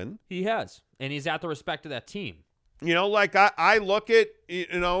Brooklyn. He has, and he's at the respect of that team. I look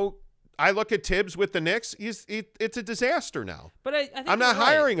at Tibbs with the Knicks. It's a disaster now. But I think I'm not you're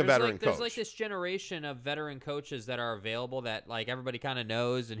hiring right. a veteran There's coach. like this generation of veteran coaches that are available that like everybody kind of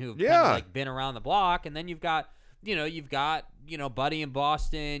knows and who've Yeah. kind of like been around the block, and then you've got Buddy in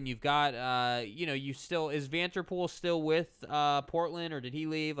Boston. You've got is Vanderpool still with Portland, or did he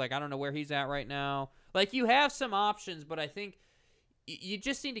leave? Like I don't know where he's at right now. Like you have some options, but I think you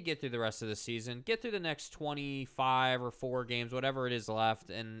just need to get through the rest of the season, get through the next 25 or 4 games, whatever it is left,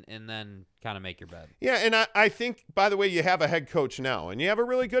 and then kind of make your bed. Yeah, and I think, by the way, you have a head coach now, and you have a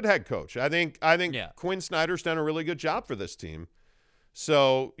really good head coach. I think Quinn Snyder's done a really good job for this team.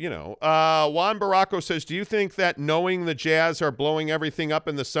 So, Juan Baracco says, do you think that knowing the Jazz are blowing everything up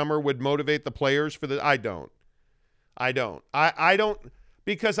in the summer would motivate the players for the – I don't. I don't.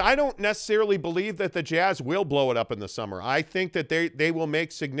 Because I don't necessarily believe that the Jazz will blow it up in the summer. I think that they will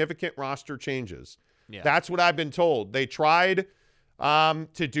make significant roster changes. Yeah. That's what I've been told. They tried to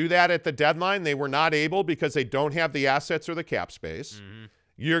do that at the deadline. They were not able because they don't have the assets or the cap space. Mm-hmm.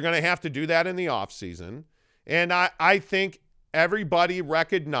 You're going to have to do that in the offseason. And I think everybody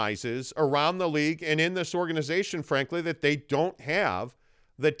recognizes around the league and in this organization, frankly, that they don't have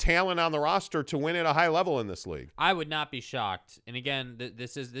the talent on the roster to win at a high level in this league. I would not be shocked. And again,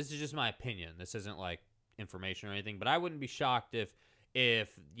 this is just my opinion. This isn't like information or anything, but I wouldn't be shocked if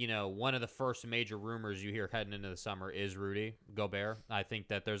one of the first major rumors you hear heading into the summer is Rudy Gobert. I think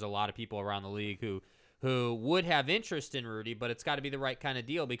that there's a lot of people around the league who would have interest in Rudy, but it's got to be the right kind of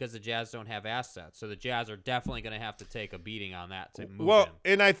deal because the Jazz don't have assets. So the Jazz are definitely going to have to take a beating on that to move him.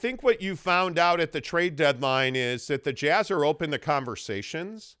 And I think what you found out at the trade deadline is that the Jazz are open to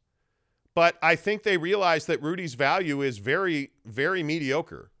conversations, but I think they realize that Rudy's value is very, very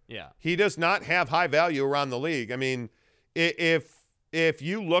mediocre. Yeah. He does not have high value around the league. I mean, if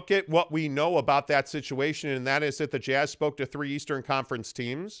you look at what we know about that situation, and that is that the Jazz spoke to 3 Eastern Conference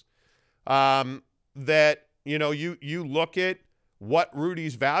teams, that, you look at what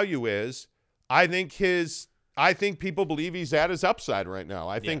Rudy's value is, I think people believe he's at his upside right now.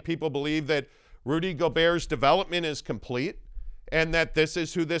 I think people believe that Rudy Gobert's development is complete and that this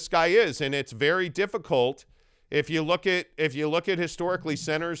is who this guy is. And it's very difficult if you look at historically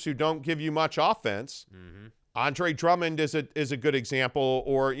centers who don't give you much offense. Mm-hmm. Andre Drummond is a good example,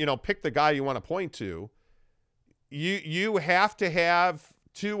 or, pick the guy you want to point to. You have to have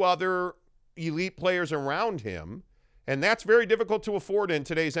 2 other elite players around him, and that's very difficult to afford in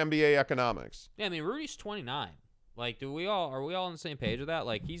today's NBA economics. Yeah, I mean, Rudy's 29. Like, are we all on the same page with that?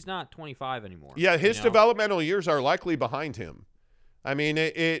 Like, he's not 25 anymore. Yeah, his developmental years are likely behind him. I mean,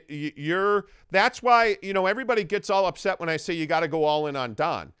 that's why, everybody gets all upset when I say you got to go all in on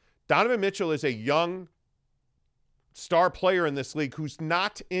Don. Donovan Mitchell is a young star player in this league who's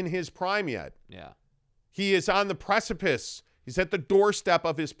not in his prime yet. Yeah. He is on the precipice. He's at the doorstep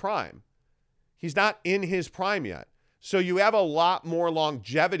of his prime. He's not in his prime yet. So you have a lot more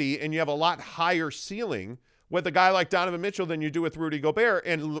longevity and you have a lot higher ceiling with a guy like Donovan Mitchell than you do with Rudy Gobert.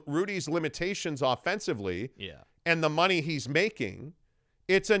 And Rudy's limitations offensively and the money he's making,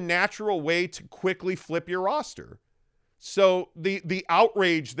 it's a natural way to quickly flip your roster. So the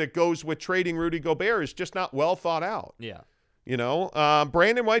outrage that goes with trading Rudy Gobert is just not well thought out. Yeah.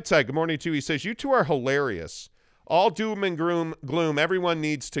 Brandon Whiteside, good morning to you. He says, you two are hilarious. All doom and gloom. Everyone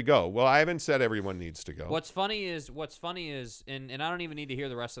needs to go. Well, I haven't said everyone needs to go. What's funny is, and I don't even need to hear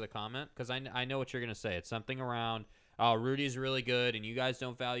the rest of the comment because I know what you're going to say. It's something around, oh, Rudy's really good and you guys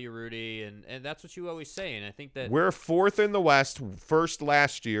don't value Rudy. And that's what you always say. And I think that we're 4th in the West, first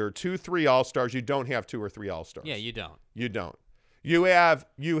last year, 2-3 All-Stars. You don't have 2 or 3 All-Stars. Yeah, you don't. You don't. You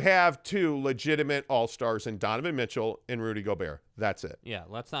have 2 legitimate All-Stars in Donovan Mitchell and Rudy Gobert. That's it. Yeah,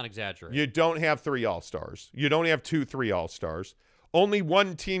 let's not exaggerate. You don't have 3 All-Stars. You don't have 2-3 All-Stars. Only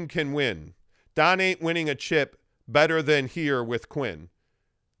one team can win. Don ain't winning a chip better than here with Quinn.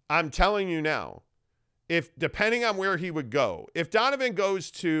 I'm telling you now, if depending on where he would go, if Donovan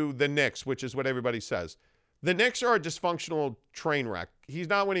goes to the Knicks, which is what everybody says, the Knicks are a dysfunctional train wreck. He's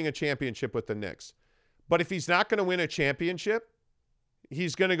not winning a championship with the Knicks. But if he's not going to win a championship,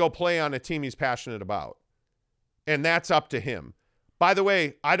 he's going to go play on a team he's passionate about. And that's up to him. By the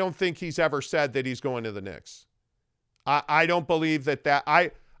way, I don't think he's ever said that he's going to the Knicks. I don't believe that.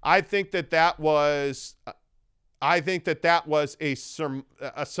 I think that was a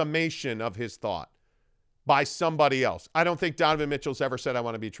summation of his thought by somebody else. I don't think Donovan Mitchell's ever said, I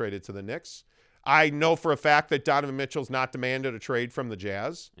want to be traded to the Knicks. I know for a fact that Donovan Mitchell's not demanded a trade from the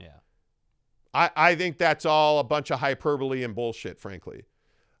Jazz. Yeah. I think that's all a bunch of hyperbole and bullshit, frankly.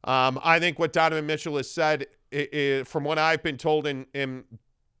 I think what Donovan Mitchell has said, from what I've been told in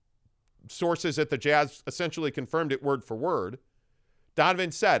sources at the Jazz essentially confirmed it word for word,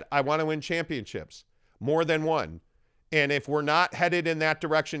 Donovan said, I want to win championships, more than one. And if we're not headed in that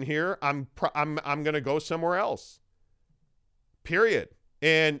direction here, I'm going to go somewhere else. Period.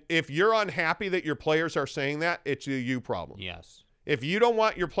 And if you're unhappy that your players are saying that, it's a you problem. Yes. If you don't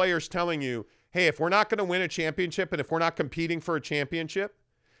want your players telling you, hey, if we're not going to win a championship and if we're not competing for a championship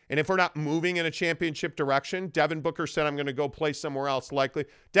and if we're not moving in a championship direction, Devin Booker said, I'm going to go play somewhere else likely.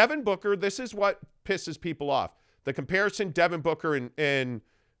 Devin Booker, this is what pisses people off. The comparison Devin Booker and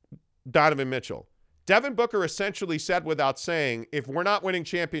Donovan Mitchell. Devin Booker essentially said without saying, if we're not winning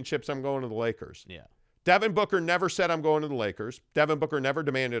championships, I'm going to the Lakers. Yeah. Devin Booker never said I'm going to the Lakers. Devin Booker never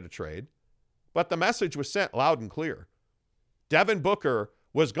demanded a trade. But the message was sent loud and clear. Devin Booker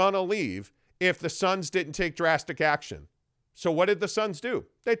was going to leave if the Suns didn't take drastic action. So what did the Suns do?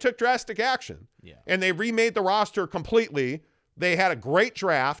 They took drastic action. Yeah. And they remade the roster completely. They had a great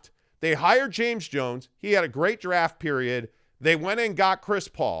draft. They hired James Jones. He had a great draft period. They went and got Chris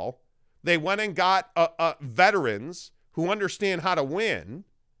Paul. They went and got veterans who understand how to win.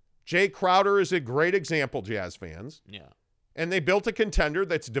 Jay Crowder is a great example, Jazz fans. Yeah. And they built a contender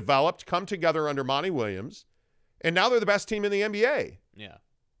that's developed, come together under Monty Williams, and now they're the best team in the NBA. Yeah.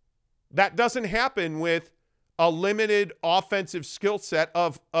 That doesn't happen with a limited offensive skill set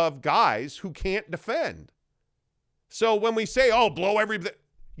of guys who can't defend. So when we say, oh, blow everything,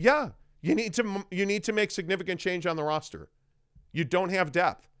 yeah, you need to make significant change on the roster. You don't have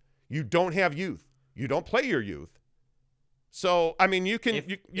depth. You don't have youth. You don't play your youth. So, I mean, you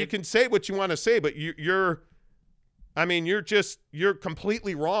can say what you want to say, but you're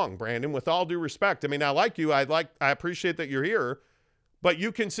completely wrong, Brandon, with all due respect. I mean, I like you. I appreciate that you're here, but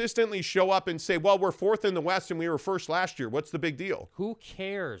you consistently show up and say, well, we're 4th in the West and we were 1st last year. What's the big deal? Who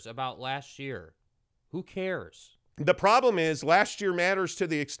cares about last year? Who cares? The problem is last year matters to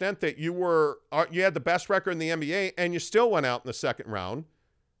the extent that you had the best record in the NBA and you still went out in the second round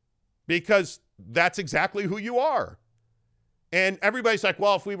because that's exactly who you are. And everybody's like,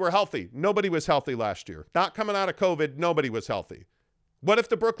 well, if we were healthy. Nobody was healthy last year. Not coming out of COVID, nobody was healthy. What if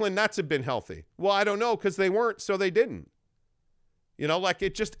the Brooklyn Nets had been healthy? Well, I don't know because they weren't, so they didn't. You know, like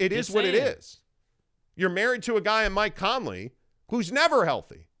it is what it is. You're married to a guy in Mike Conley who's never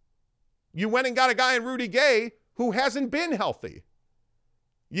healthy. You went and got a guy in Rudy Gay who hasn't been healthy.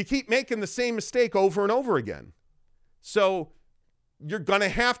 You keep making the same mistake over and over again. So you're going to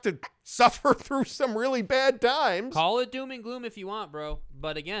have to suffer through some really bad times. Call it doom and gloom if you want, bro.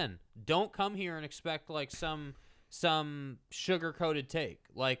 But again, don't come here and expect like some sugar-coated take.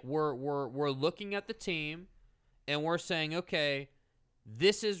 Like we're looking at the team and we're saying, okay,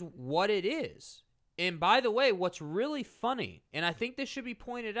 this is what it is. And by the way, what's really funny, and I think this should be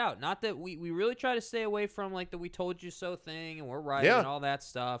pointed out, not that we really try to stay away from like the we told you so thing and we're right and all that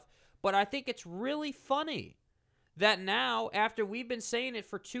stuff, but I think it's really funny that now, after we've been saying it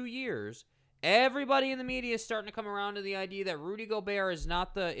for 2 years, everybody in the media is starting to come around to the idea that Rudy Gobert is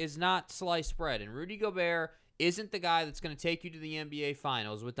not sliced bread, and Rudy Gobert isn't the guy that's going to take you to the NBA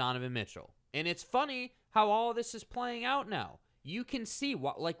Finals with Donovan Mitchell. And it's funny how all this is playing out now. You can see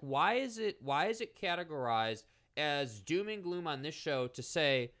why is it categorized as doom and gloom on this show to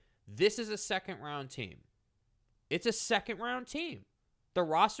say this is a second-round team? It's a second-round team. The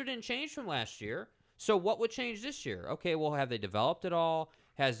roster didn't change from last year. So what would change this year? Okay, well, have they developed it all?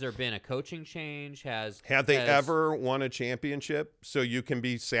 Has there been a coaching change? Have they ever won a championship so you can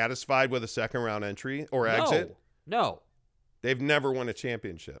be satisfied with a second-round entry or exit? No. They've never won a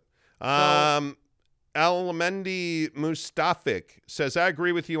championship. Elmendi Mustafik says, I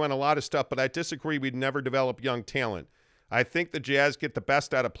agree with you on a lot of stuff, but I disagree we'd never develop young talent. I think the Jazz get the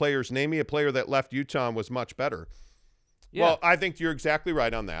best out of players. Name me a player that left Utah and was much better. Yeah. Well, I think you're exactly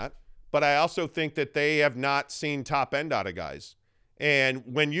right on that. But I also think that they have not seen top end out of guys. And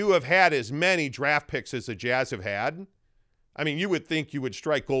when you have had as many draft picks as the Jazz have had, I mean, you would think you would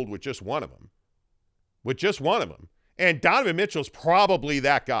strike gold with just one of them. And Donovan Mitchell's probably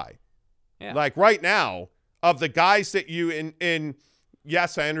that guy. Yeah. Like right now, of the guys that you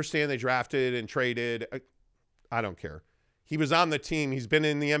yes, I understand they drafted and traded. I don't care. He was on the team. He's been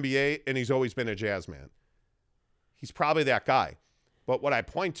in the NBA, and he's always been a Jazz man. He's probably that guy. But what I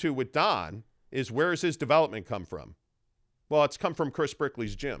point to with Don is where has his development come from? Well, it's come from Chris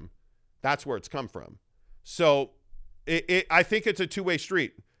Brickley's gym. That's where it's come from. So I think it's a two-way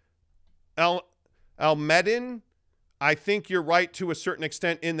street. Medin, I think you're right to a certain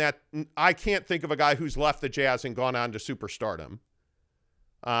extent in that I can't think of a guy who's left the Jazz and gone on to superstardom.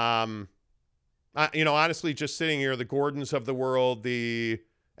 Honestly, just sitting here, the Gordons of the world, the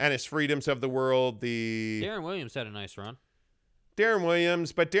Ennis Freedoms of the world, the Darren Williams had a nice run. Darren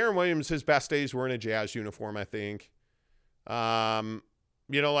Williams, his best days were in a Jazz uniform, I think.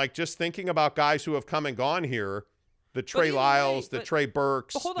 Just thinking about guys who have come and gone here, the Trey Lyles, the Trey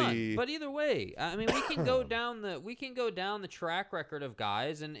Burks. But hold on. But either way, I mean, we can go down the track record of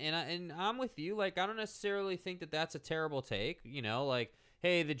guys, and I'm with you. Like, I don't necessarily think that that's a terrible take. You know, like,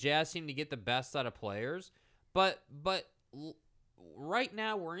 hey, the Jazz seem to get the best out of players, but right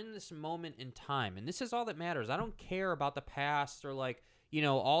now we're in this moment in time, and this is all that matters. I don't care about the past or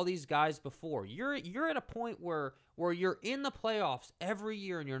all these guys before. You're at a point where you're in the playoffs every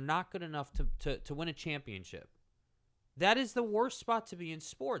year and you're not good enough to win a championship. That is the worst spot to be in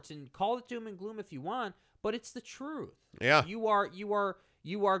sports, and call it doom and gloom if you want, but it's the truth. Yeah. You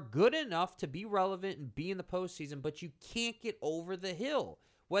are good enough to be relevant and be in the postseason, but you can't get over the hill.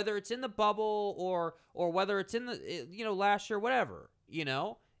 Whether it's in the bubble or whether it's in the last year, whatever,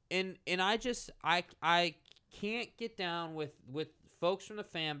 and I can't get down with folks from the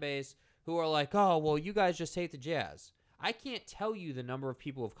fan base who are like, oh well, you guys just hate the Jazz. I can't tell you the number of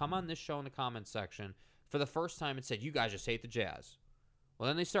people who have come on this show in the comments section for the first time and said, you guys just hate the Jazz. Well,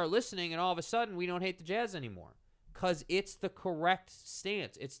 then they start listening, and all of a sudden we don't hate the Jazz anymore. Because it's the correct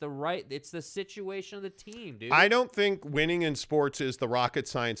stance. It's the situation of the team, dude. I don't think winning in sports is the rocket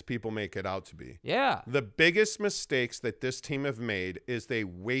science people make it out to be. Yeah. The biggest mistakes that this team have made is they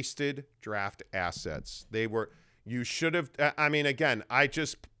wasted draft assets. You should have, again, I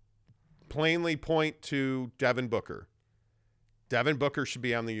just plainly point to Devin Booker. Devin Booker should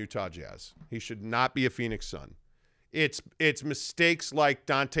be on the Utah Jazz. He should not be a Phoenix Sun. It's mistakes like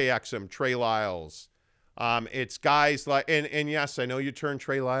Dante Exum, Trey Lyles. It's guys like and yes, I know you turn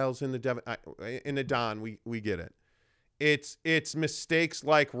Trey Lyles into Don. We get it. It's mistakes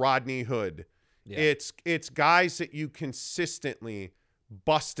like Rodney Hood. Yeah. It's guys that you consistently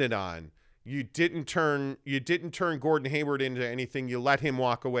busted on. You didn't turn Gordon Hayward into anything. You let him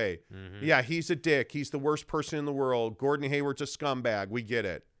walk away. Mm-hmm. Yeah, he's a dick. He's the worst person in the world. Gordon Hayward's a scumbag. We get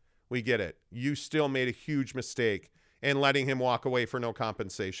it. You still made a huge mistake in letting him walk away for no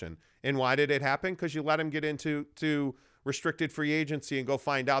compensation. And why did it happen? Because you let him get into restricted free agency and go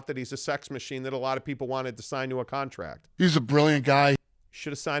find out that he's a sex machine that a lot of people wanted to sign to a contract. He's a brilliant guy.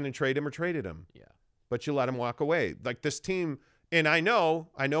 Should have signed and traded him or traded him. Yeah. But you let him walk away. Like this team, and I know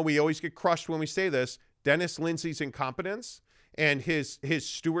we always get crushed when we say this, Dennis Lindsey's incompetence and his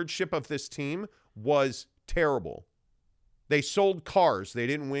stewardship of this team was terrible. They sold cars. They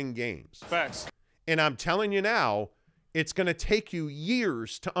didn't win games. Facts. And I'm telling you now, it's going to take you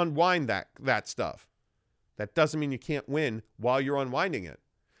years to unwind that stuff. That doesn't mean you can't win while you're unwinding it.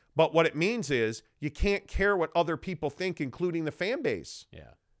 But what it means is you can't care what other people think, including the fan base.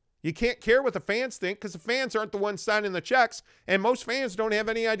 Yeah. You can't care what the fans think because the fans aren't the ones signing the checks, and most fans don't have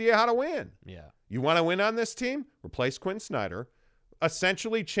any idea how to win. Yeah. You want to win on this team? Replace Quinn Snyder.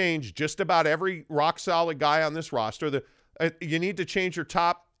 Essentially change just about every rock-solid guy on this roster. You need to change your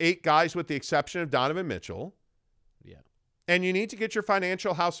top 8 guys with the exception of Donovan Mitchell. Yeah. And you need to get your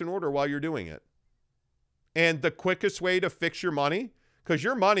financial house in order while you're doing it. And the quickest way to fix your money, because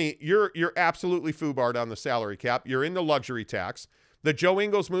your money, you're absolutely foobarred on the salary cap. You're in the luxury tax. The Joe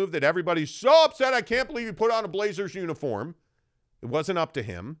Ingles move that everybody's so upset, I can't believe he put on a Blazers uniform. It wasn't up to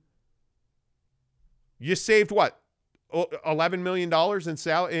him. You saved what? $11 million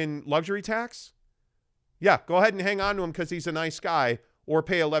in luxury tax? Yeah, go ahead and hang on to him because he's a nice guy, or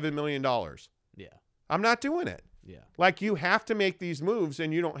pay $11 million. Yeah. I'm not doing it. Yeah. Like, you have to make these moves,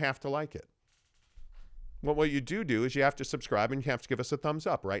 and you don't have to like it. Well, what you do is you have to subscribe, and you have to give us a thumbs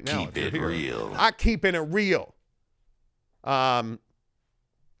up right now. Keep it real. I'm keeping it real. Wow.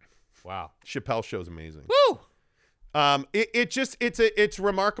 Chappelle Show's amazing. Woo! It's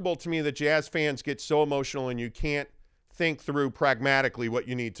remarkable to me that Jazz fans get so emotional and you can't think through pragmatically what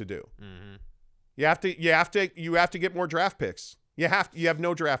you need to do. Mm-hmm. You have to get more draft picks. You have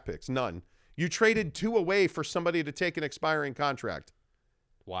no draft picks, none. You traded 2 away for somebody to take an expiring contract.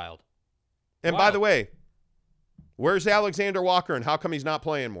 Wild. And by the way, where's Alexander Walker and how come he's not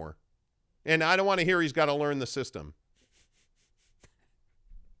playing more? And I don't want to hear he's got to learn the system.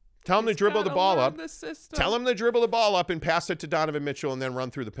 Tell him to dribble the ball up. Tell him to dribble the ball up and pass it to Donovan Mitchell and then run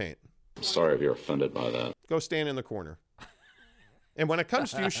through the paint. I'm sorry if you're offended by that. Go stand in the corner. And when it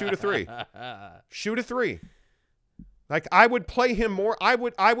comes to you, shoot a 3. Shoot a 3. Like, I would play him more. I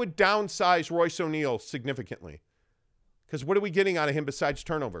would downsize Royce O'Neal significantly. Because what are we getting out of him besides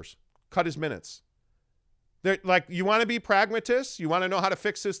turnovers? Cut his minutes. Like, you want to be pragmatists? You want to know how to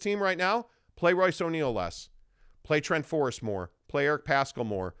fix this team right now? Play Royce O'Neal less. Play Trent Forrest more. Play Eric Paschall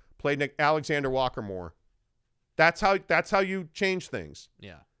more. Play Alexander Walker more. That's how you change things.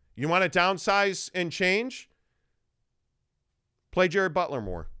 Yeah. You want to downsize and change? Play Jared Butler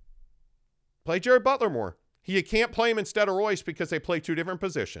more. Play Jared Butler more. You can't play him instead of Royce because they play 2 different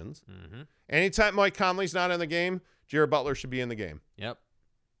positions. Mm-hmm. Anytime Mike Conley's not in the game, Jared Butler should be in the game. Yep.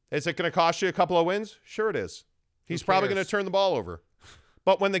 Is it going to cost you a couple of wins? Sure it is. He's probably going to turn the ball over.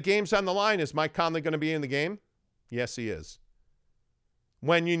 But when the game's on the line, is Mike Conley going to be in the game? Yes, he is.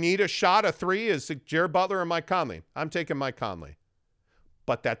 When you need a shot, a 3, is it Jared Butler or Mike Conley? I'm taking Mike Conley.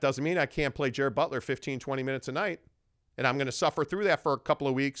 But that doesn't mean I can't play Jared Butler 15, 20 minutes a night. And I'm going to suffer through that for a couple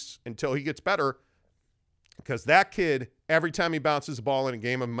of weeks until he gets better. Because that kid, every time he bounces the ball in a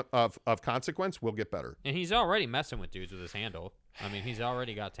game of consequence, will get better. And he's already messing with dudes with his handle. I mean, he's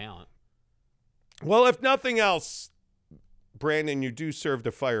already got talent. Well, if nothing else, Brandon, you do serve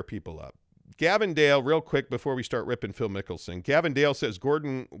to fire people up. Gavin Dale, real quick before we start ripping Phil Mickelson. Gavin Dale says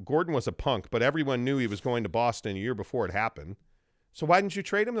Gordon was a punk, but everyone knew he was going to Boston a year before it happened. So why didn't you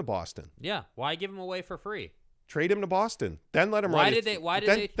trade him to Boston? Yeah, why give him away for free? Trade him to Boston. Then let him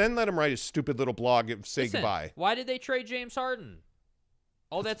Then let him write his stupid little blog and say goodbye. Why did they trade James Harden?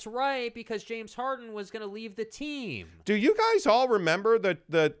 Oh, that's right, because James Harden was going to leave the team. Do you guys all remember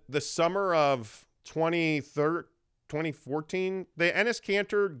the summer of 2014? The Enes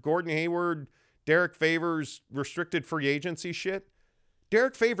Kanter, Gordon Hayward, Derek Favors restricted free agency shit?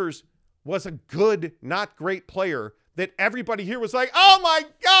 Derek Favors was a good, not great player that everybody here was like, oh my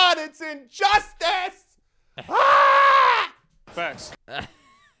God, it's injustice! Ah! Facts.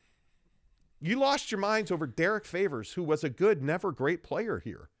 You lost your minds over Derek Favors, who was a good, never great player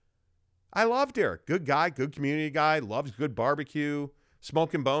here. I love Derek. Good guy, good community guy, loves good barbecue.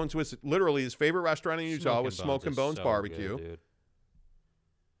 Smoking Bones was literally his favorite restaurant in Utah was Smoking Bones so Barbecue. good, dude.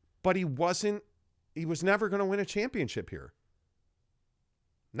 But he was never going to win a championship here.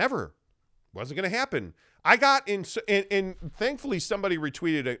 Never. Wasn't going to happen. I got in, and thankfully somebody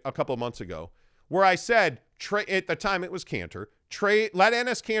retweeted a couple of months ago where I said, at the time it was Cantor, let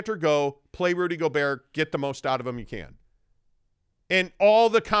Enes Kanter go, play Rudy Gobert, get the most out of him you can. And all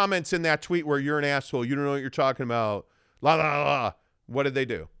the comments in that tweet were, you're an asshole, you don't know what you're talking about, la, la, la, la. What did they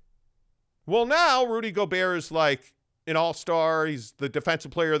do? Well, now Rudy Gobert is like an all-star. He's the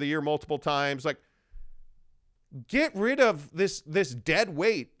defensive player of the year multiple times. Like, get rid of this dead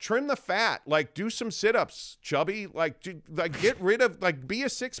weight. Trim the fat. Like, do some sit-ups, chubby. Like get rid of, like, be a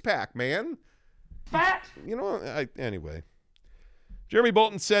six-pack, man. Fat. You know, anyway. Jeremy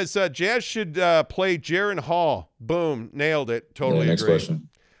Bolton says, Jazz should play Jaren Hall. Boom. Nailed it. Totally Next agree. question.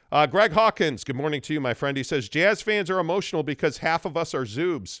 Greg Hawkins, good morning to you, my friend. He says, Jazz fans are emotional because half of us are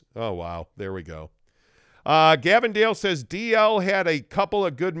Zoobs. Oh, wow. There we go. Gavin Dale says, DL had a couple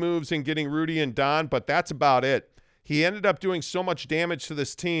of good moves in getting Rudy and Don, but that's about it. He ended up doing so much damage to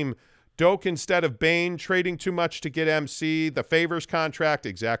this team. Doak instead of Bane, trading too much to get MC, the Favors contract.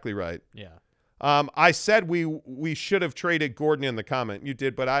 Exactly right. Yeah. I said we should have traded Gordon in the comment. You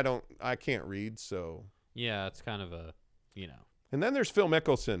did, but I can't read, so. Yeah, it's kind of a, you know. And then there's Phil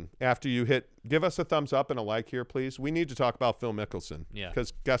Mickelson. After you give us a thumbs up and a like here, please. We need to talk about Phil Mickelson. Yeah.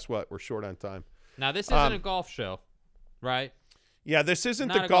 Because guess what? We're short on time. Now, this isn't a golf show, right? Yeah, this isn't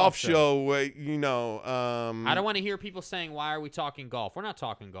Not the a golf golf show. I don't want to hear people saying, "Why are we talking golf?" We're not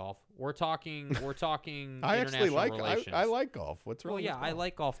talking golf. We're talking. I actually international relations. I like golf. What's wrong? Well, yeah, with golf? I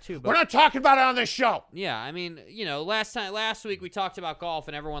like golf too. But We're not talking about it on this show. yeah, I mean, you know, last week we talked about golf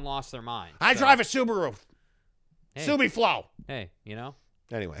and everyone lost their mind. I drive a Subaru. Hey, Subi Flow. Hey, you know.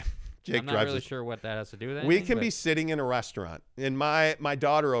 Anyway, Jake I'm not drives. really sure what that has to do with anything. We can but be sitting in a restaurant, and my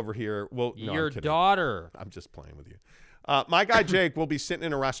daughter over here will. No, your I'm kidding. daughter. I'm just playing with you. My guy Jake will be sitting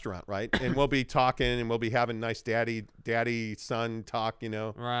in a restaurant, right? And we'll be talking, and we'll be having nice daddy son talk, you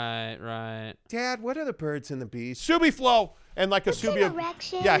know. Right. Dad, what are the birds and the bees? Subi Flow. And like a Subi.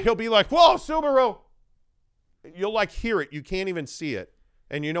 Erection. Yeah, he'll be like, whoa, Subaru. You'll like hear it. You can't even see it.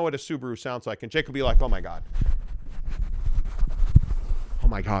 And you know what a Subaru sounds like. And Jake will be like, oh my God. Oh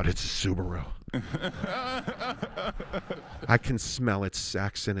my God, it's a Subaru. I can smell its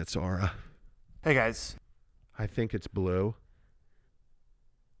sex and its aura. Hey guys. I think it's blue,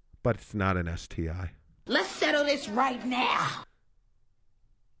 but it's not an STI. Let's settle this right now.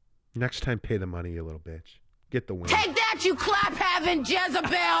 Next time, pay the money, you little bitch. Get the wing. Take that, you clap-having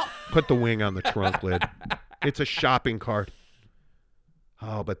Jezebel. Put the wing on the trunk lid. It's a shopping cart.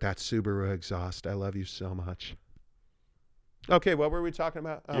 Oh, but that Subaru exhaust. I love you so much. Okay, what were we talking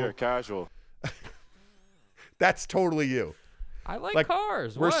about? Oh. You're casual. That's totally you. I like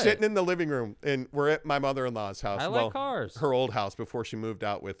cars. We're What? sitting in the living room, and we're at my mother-in-law's house. I like cars. Her old house before she moved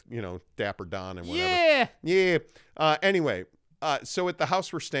out with, Dapper Don and whatever. Yeah. Yeah. Anyway, so at the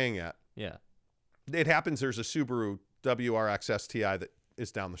house we're staying at, Yeah. it happens there's a Subaru WRX STI that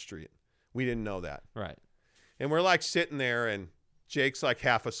is down the street. We didn't know that. Right. And we're like sitting there, and Jake's like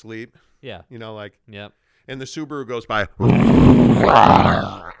half asleep. Yeah. Yep. And the Subaru goes by.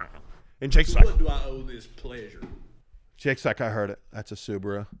 And Jake's like, What do I owe this pleasure? Jake's like, I heard it. That's a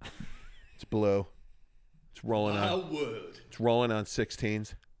Subaru. It's blue. It's rolling I on. would. It's rolling on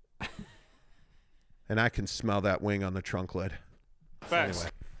 16s. And I can smell that wing on the trunk lid. Facts.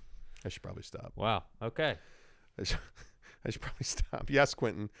 Anyway, I should probably stop. Wow. Okay. I should probably stop. Yes,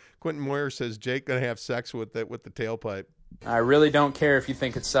 Quentin. Quentin Moyer says Jake gonna have sex with the tailpipe. I really don't care if you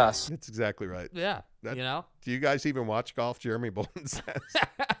think it's sus. That's exactly right. Yeah. Do you guys even watch golf? Jeremy Bolton says.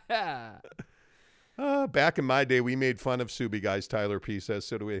 Back in my day, we made fun of Subi guys. Tyler P says,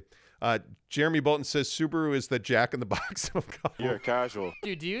 so do we. Jeremy Bolton says Subaru is the Jack in the Box of golf. You're casual.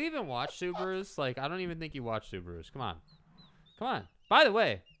 Dude, do you even watch Subarus? Like, I don't even think you watch Subarus. Come on. By the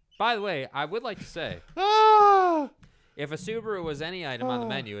way, I would like to say, if a Subaru was any item on the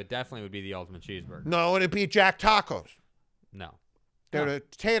menu, it definitely would be the ultimate cheeseburger. No, it'd be Jack Tacos. No. They're the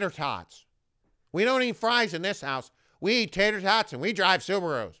tater tots. We don't eat fries in this house. We eat tater tots and we drive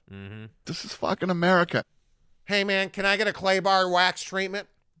Subarus. Mm-hmm. This is fucking America. Hey, man, can I get a clay bar wax treatment?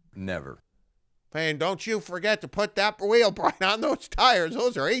 Never. Hey, and don't you forget to put that wheel right on those tires.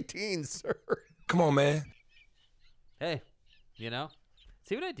 Those are 18s, sir. Come on, man. Hey, see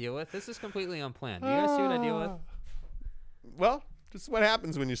what I deal with? This is completely unplanned. Do you guys see what I deal with? Well, this is what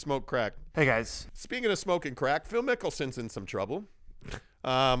happens when you smoke crack. Hey guys. Speaking of smoking crack, Phil Mickelson's in some trouble.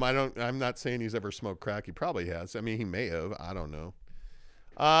 I'm not saying he's ever smoked crack. He probably has. I mean, he may have. I don't know.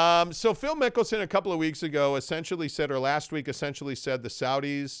 So Phil Mickelson a couple of weeks ago last week essentially said the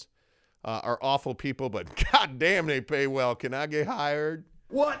Saudis are awful people, but goddamn, they pay well. Can I get hired?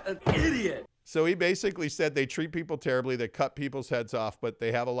 What an idiot. So he basically said they treat people terribly, they cut people's heads off, but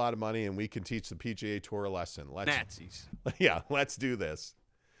they have a lot of money and we can teach the PGA Tour a lesson. Nazis. Yeah, let's do this.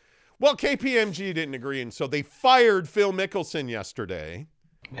 Well, KPMG didn't agree, and so they fired Phil Mickelson yesterday.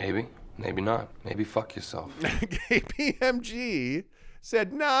 Maybe, maybe not. Maybe fuck yourself. KPMG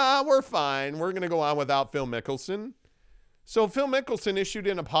said, nah, we're fine. We're going to go on without Phil Mickelson. So Phil Mickelson issued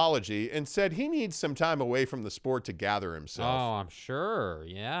an apology and said he needs some time away from the sport to gather himself. Oh, I'm sure.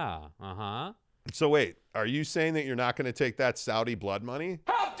 Yeah. Uh-huh. So wait, are you saying that you're not going to take that Saudi blood money?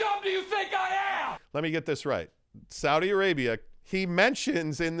 How dumb do you think I am? Let me get this right. Saudi Arabia, he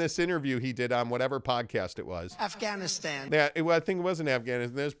mentions in this interview he did on whatever podcast it was. Afghanistan. Yeah, I think it was in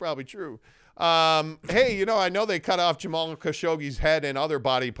Afghanistan. That's probably true. Hey, I know they cut off Jamal Khashoggi's head and other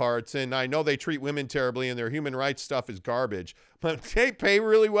body parts, and I know they treat women terribly and their human rights stuff is garbage, but they pay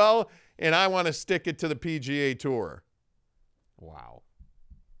really well, and I want to stick it to the PGA Tour. Wow.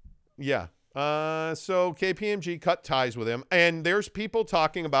 Yeah. So KPMG cut ties with him, and there's people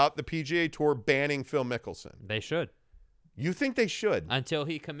talking about the PGA Tour banning Phil Mickelson. They should. You think they should? Until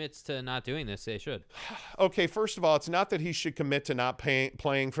he commits to not doing this, they should. Okay, first of all, it's not that he should commit to not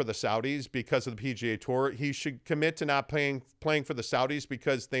playing for the Saudis because of the PGA Tour. He should commit to not playing for the Saudis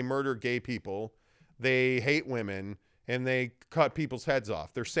because they murder gay people, they hate women, and they cut people's heads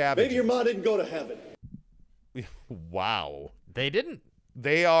off. They're savages. Maybe your mom didn't go to heaven. Wow. They didn't.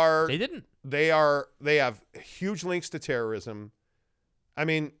 They didn't. They have huge links to terrorism. I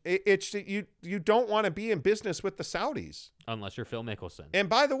mean, it's you don't want to be in business with the Saudis. Unless you're Phil Mickelson. And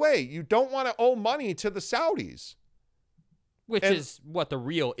by the way, you don't want to owe money to the Saudis. Which is what the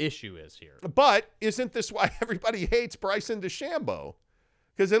real issue is here. But isn't this why everybody hates Bryson DeChambeau?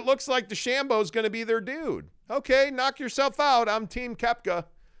 Because it looks like DeChambeau is going to be their dude. Okay, knock yourself out. I'm Team Koepka,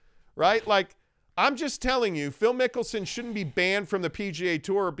 right? Like, I'm just telling you, Phil Mickelson shouldn't be banned from the PGA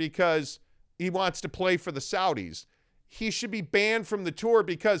Tour because he wants to play for the Saudis. He should be banned from the tour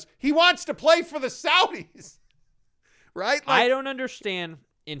because he wants to play for the Saudis. Right? I don't understand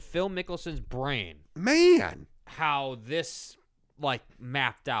in Phil Mickelson's brain. Man. How this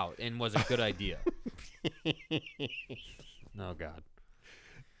mapped out and was a good idea. Oh, God.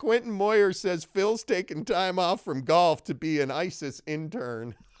 Quentin Moyer says Phil's taking time off from golf to be an ISIS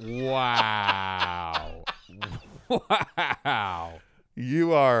intern. Wow. Wow.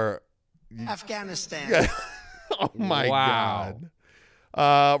 You are... Afghanistan. Oh, my God.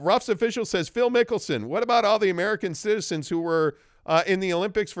 Ruff's official says, Phil Mickelson, what about all the American citizens who were in the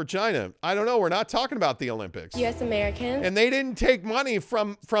Olympics for China? I don't know. We're not talking about the Olympics. U.S. Americans. And they didn't take money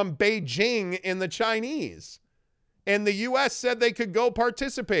from Beijing and the Chinese. And the U.S. said they could go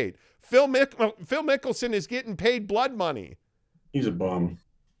participate. Phil Mickelson is getting paid blood money. He's a bum.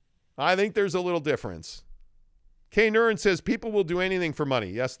 I think there's a little difference. Kay Nuren says people will do anything for money.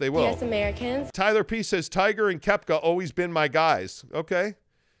 Yes, they will. Yes, Americans. Tyler P says Tiger and Koepka always been my guys. Okay.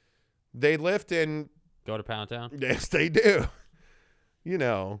 They lift and go to Pound Town. Yes, they do.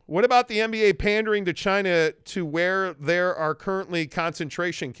 What about the NBA pandering to China to where there are currently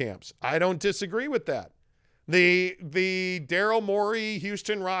concentration camps? I don't disagree with that. The Daryl Morey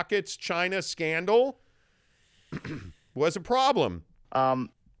Houston Rockets China scandal was a problem.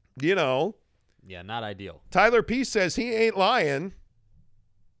 Yeah, not ideal. Tyler P says he ain't lying.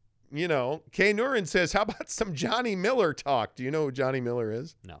 Kay Nuren says, how about some Johnny Miller talk? Do you know who Johnny Miller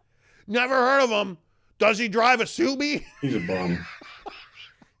is? No. Never heard of him. Does he drive a Subi? He's a bum.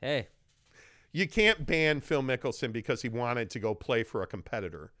 Hey. You can't ban Phil Mickelson because he wanted to go play for a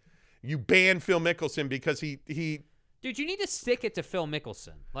competitor. You ban Phil Mickelson because he Dude, you need to stick it to Phil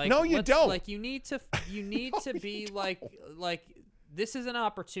Mickelson. No, you don't. You need to be this is an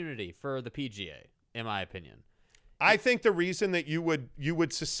opportunity for the PGA, in my opinion. I think the reason that you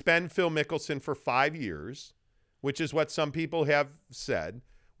would suspend Phil Mickelson for 5 years, which is what some people have said,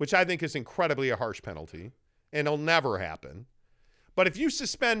 which I think is incredibly a harsh penalty, and it'll never happen. But if you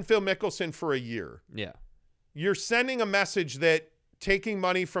suspend Phil Mickelson for a year, yeah, you're sending a message that taking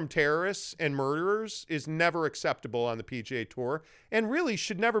money from terrorists and murderers is never acceptable on the PGA Tour and really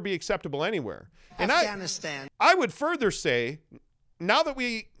should never be acceptable anywhere. And Afghanistan. I would further say, now that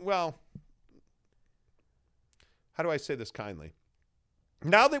how do I say this kindly?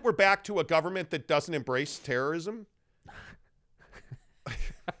 Now that we're back to a government that doesn't embrace terrorism. I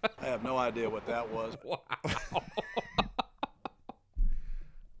have no idea what that was. Wow.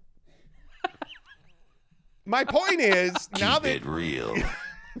 My point is, now that Keep it real.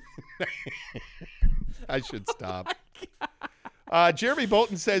 I should stop. Jeremy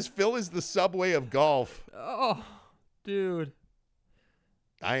Bolton says Phil is the Subway of golf. Oh, dude.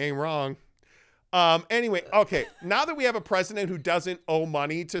 I ain't wrong. Anyway, okay. Now that we have a president who doesn't owe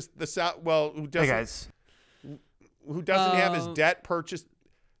money to the South, well, who doesn't, who doesn't have his debt purchased.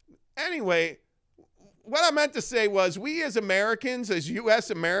 Anyway, what I meant to say was, we as Americans, as U.S.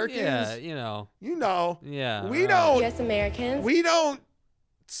 Americans, Yeah, yeah, we don't, U.S. Americans. we don't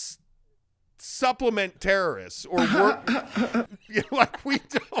supplement terrorists or work like we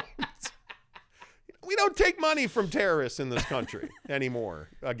don't take money from terrorists in this country anymore.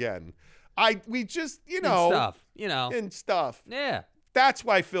 Again, we just and stuff. Yeah, that's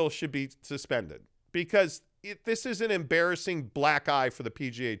why Phil should be suspended, because this is an embarrassing black eye for the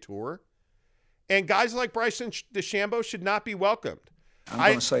PGA Tour, and guys like Bryson DeChambeau should not be welcomed. I'm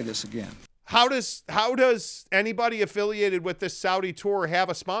going to say this again. How does anybody affiliated with this Saudi tour have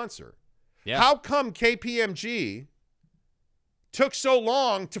a sponsor? Yeah. How come KPMG took so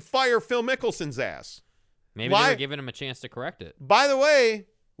long to fire Phil Mickelson's ass? Maybe they were giving him a chance to correct it. By the way,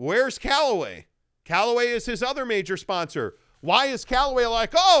 where's Callaway? Callaway is his other major sponsor. Why is Callaway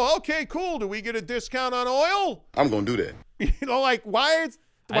like, oh, okay, cool. Do we get a discount on oil? I'm going to do that. Why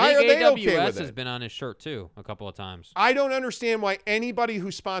I are think they AWS okay with has it? been on his shirt too a couple of times. I don't understand why anybody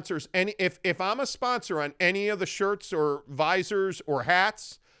who sponsors if I'm a sponsor on any of the shirts or visors or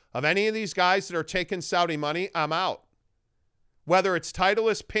hats of any of these guys that are taking Saudi money, I'm out. Whether it's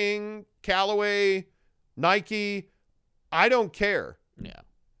Titleist, Ping, Callaway, Nike, I don't care. Yeah.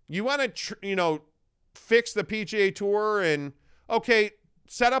 You want to, fix the PGA Tour and, okay,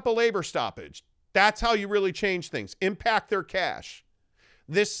 set up a labor stoppage. That's how you really change things. Impact their cash.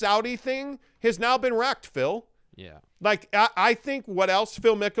 This Saudi thing has now been wrecked, Phil. Yeah. Like, I think what else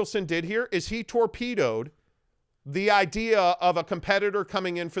Phil Mickelson did here is he torpedoed the idea of a competitor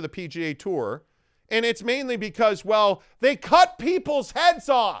coming in for the PGA Tour. And it's mainly because, well, they cut people's heads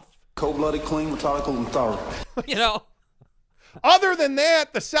off. Cold-blooded, clean, methodical, and thorough. Other than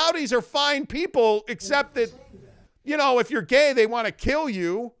that, the Saudis are fine people, except that, if you're gay, they want to kill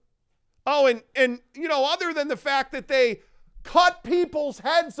you. Oh, and other than the fact that they cut people's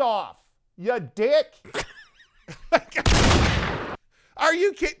heads off, you dick. Are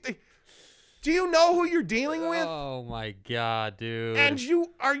you kidding? Do you know who you're dealing with? Oh my God, dude. And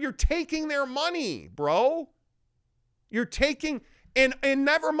you're taking their money, bro. You're taking, and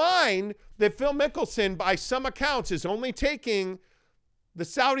never mind that Phil Mickelson, by some accounts, is only taking the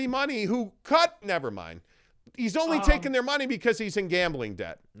Saudi money never mind. He's only taking their money because he's in gambling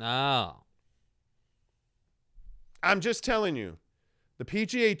debt. No. I'm just telling you, the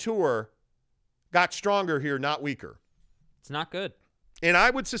PGA Tour got stronger here, not weaker. It's not good. And I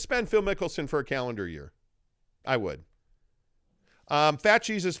would suspend Phil Mickelson for a calendar year. I would. Fat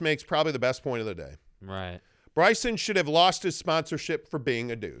Jesus makes probably the best point of the day. Right. Bryson should have lost his sponsorship for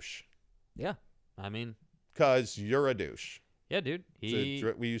being a douche. Yeah. I mean. Because you're a douche. Yeah, dude.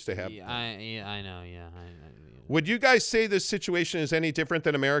 We used to have. I know, yeah. Would you guys say this situation is any different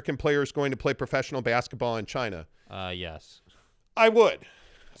than American players going to play professional basketball in China? Yes. I would.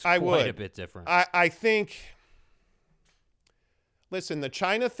 It's quite a bit different. I think. Listen, the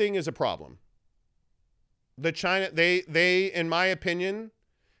China thing is a problem. The China, they, in my opinion,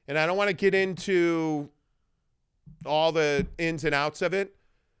 and I don't want to get into all the ins and outs of it,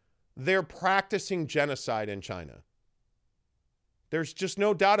 they're practicing genocide in China. There's just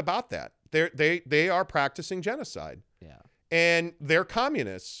no doubt about that. They are practicing genocide. Yeah. And they're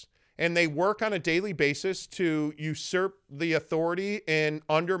communists, and they work on a daily basis to usurp the authority and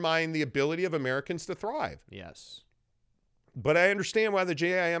undermine the ability of Americans to thrive. Yes. But I understand why the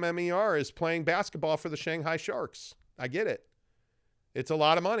JIMMER is playing basketball for the Shanghai Sharks. I get it. It's a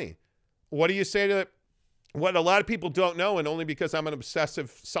lot of money. What do you say to what a lot of people don't know, and only because I'm an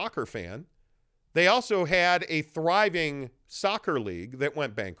obsessive soccer fan, they also had a thriving soccer league that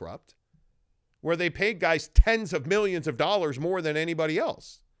went bankrupt where they paid guys tens of millions of dollars more than anybody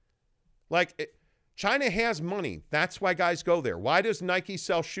else. China has money. That's why guys go there. Why does Nike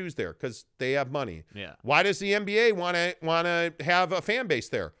sell shoes there? Because they have money. Yeah. Why does the NBA want to have a fan base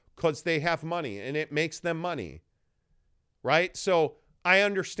there? Because they have money, and it makes them money. Right? So I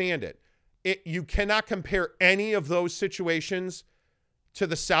understand it. You cannot compare any of those situations to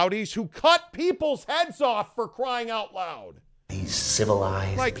the Saudis who cut people's heads off, for crying out loud. These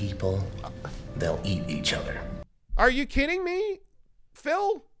civilized people, they'll eat each other. Are you kidding me,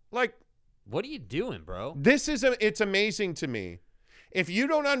 Phil? What are you doing, bro? It's amazing to me. If you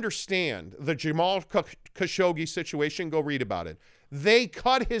don't understand the Jamal Khashoggi situation, go read about it. They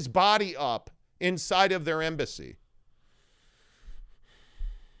cut his body up inside of their embassy.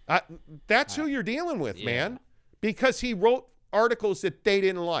 That's who you're dealing with, man. Because he wrote articles that they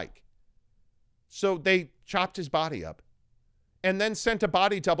didn't like. So they chopped his body up and then sent a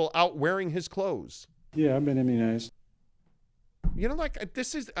body double out wearing his clothes. Yeah, I've been immunized. You know, like,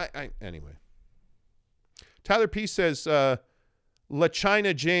 this is, anyway. Tyler P. says,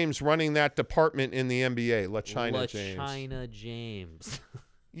 LaChina James running that department in the NBA. LaChina James.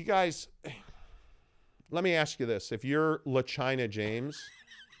 You guys, let me ask you this. If you're LaChina James,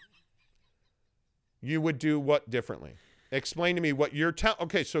 you would do what differently? Explain to me what you're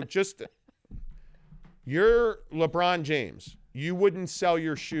okay, so just, you're LeBron James. You wouldn't sell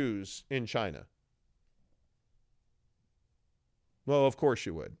your shoes in China. Well, of course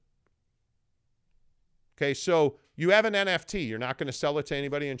you would. Okay, so you have an NFT. You're not going to sell it to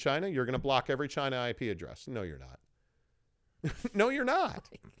anybody in China? You're going to block every China IP address. No, you're not. No, you're not.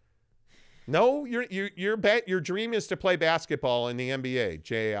 No, your dream is to play basketball in the NBA.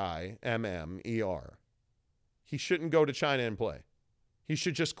 JIMMER. He shouldn't go to China and play. He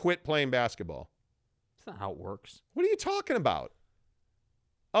should just quit playing basketball. That's not how it works. What are you talking about?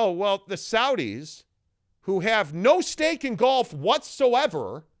 Oh, well, the Saudis, who have no stake in golf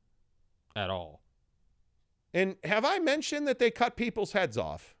whatsoever. At all. And have I mentioned that they cut people's heads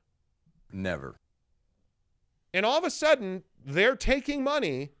off? Never. And all of a sudden, they're taking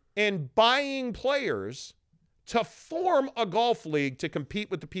money and buying players to form a golf league to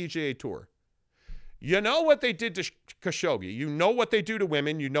compete with the PGA Tour. You know what they did to Khashoggi. You know what they do to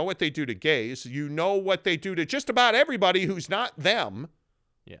women. You know what they do to gays. You know what they do to just about everybody who's not them.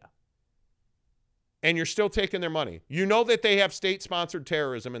 Yeah. And you're still taking their money. You know that they have state-sponsored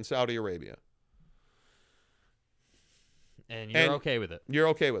terrorism in Saudi Arabia. And you're okay with it. You're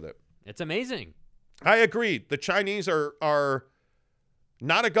okay with it. It's amazing. I agree. The Chinese are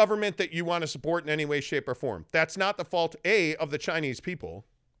not a government that you want to support in any way, shape, or form. That's not the fault, of the Chinese people.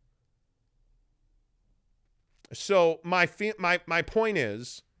 So my point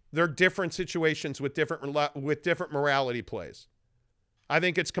is, they're different situations with different morality plays. I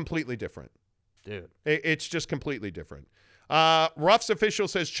think it's completely different. Dude. It's just completely different. Ruff's official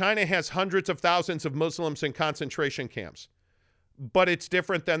says China has hundreds of thousands of Muslims in concentration camps, but it's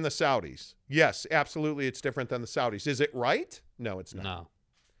different than the Saudis. Yes, absolutely, it's different than the Saudis. Is it right? No, it's not. No.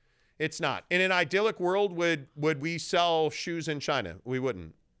 It's not. In an idyllic world, would we sell shoes in China? We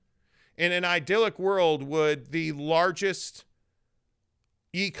wouldn't. In an idyllic world, would the largest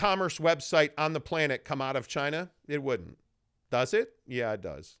e-commerce website on the planet come out of China? It wouldn't. Does it? Yeah, it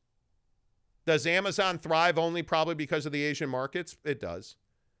does. Does Amazon thrive only probably because of the Asian markets? It does.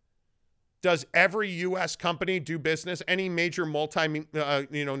 Does every U.S. company do business? Any major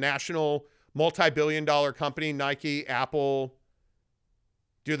national multi-billion-dollar company, Nike, Apple,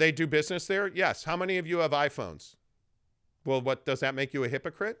 do they do business there? Yes. How many of you have iPhones? Well, what does that make you a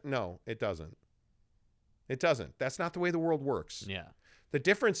hypocrite? No, it doesn't. It doesn't. That's not the way the world works. Yeah. The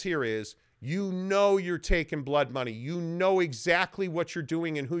difference here is you know you're taking blood money. You know exactly what you're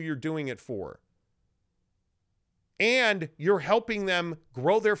doing and who you're doing it for. And you're helping them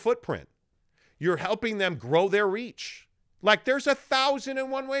grow their footprint. You're helping them grow their reach. Like, there's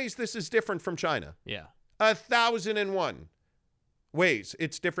 1,001 ways this is different from China. Yeah. 1,001 ways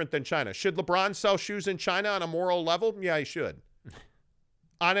it's different than China. Should LeBron sell shoes in China on a moral level? Yeah, he should.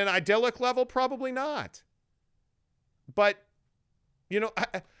 On an idyllic level, probably not. But,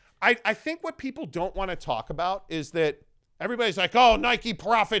 I think what people don't want to talk about is that everybody's like, oh, Nike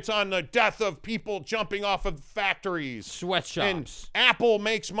profits on the death of people jumping off of factories. Sweatshops. And Apple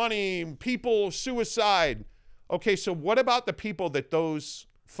makes money, people suicide. Okay, so what about the people that those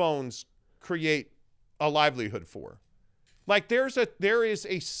phones create a livelihood for? Like, there is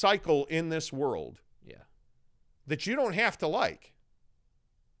a cycle in this world that you don't have to like,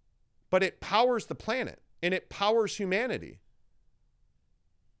 but it powers the planet and it powers humanity.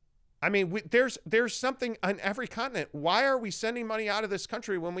 I mean, there's something on every continent. Why are we sending money out of this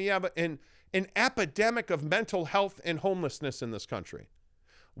country when we have an epidemic of mental health and homelessness in this country?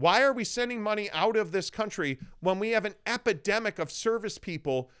 Why are we sending money out of this country when we have an epidemic of service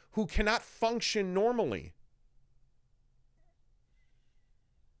people who cannot function normally?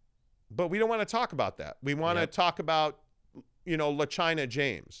 But we don't want to talk about that. We want to talk about, LaChina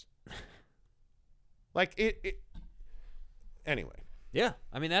James. Like it. Anyway. Yeah,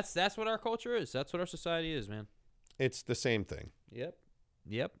 I mean that's what our culture is. That's what our society is, man. It's the same thing. Yep.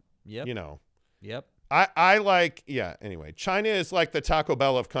 Yep. I like. Anyway, China is like the Taco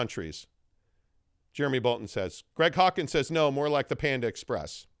Bell of countries. Jeremy Bolton says. Greg Hawkins says no, more like the Panda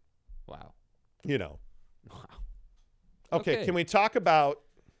Express. Wow. Wow. Okay, can we talk about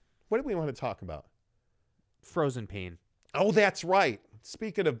What do we want to talk about? Frozen pain. Oh, that's right.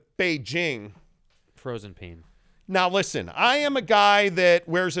 Speaking of Beijing. Frozen pain. Now, listen, I am a guy that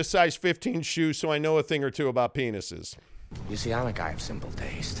wears a size 15 shoe, so I know a thing or two about penises. You see, I'm a guy of simple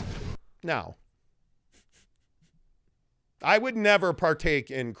taste. Now, I would never partake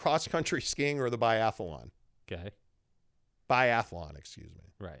in cross-country skiing or the biathlon. Okay. Biathlon, excuse me.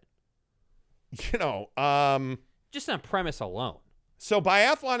 Right. You know, just on premise alone. So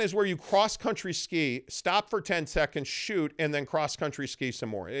biathlon is where you cross-country ski, stop for 10 seconds, shoot, and then cross-country ski some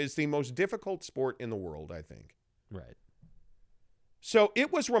more. It is the most difficult sport in the world, I think. Right. So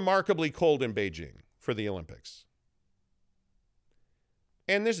it was remarkably cold in Beijing for the Olympics.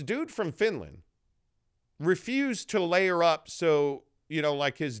 And this dude from Finland refused to layer up so, you know,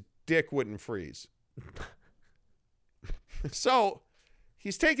 like his dick wouldn't freeze. So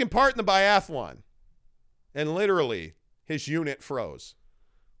he's taking part in the biathlon, and literally his unit froze.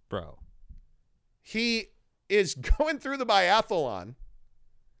 Bro. He is going through the biathlon,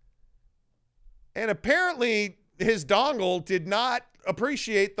 and apparently his dongle did not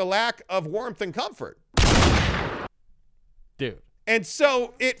appreciate the lack of warmth and comfort. Dude. And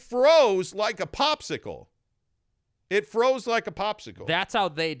so it froze like a popsicle. It froze like a popsicle. That's how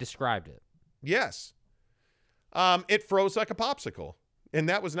they described it. Yes. It froze like a popsicle. And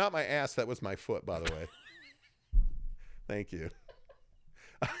that was not my ass. That was my foot, by the way. Thank you.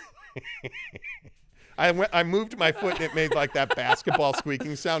 I moved my foot and it made like that basketball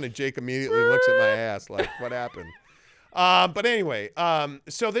squeaking sound, and Jake immediately looks at my ass like, what happened? But anyway,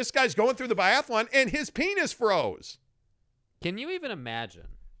 so this guy's going through the biathlon and his penis froze. Can you even imagine?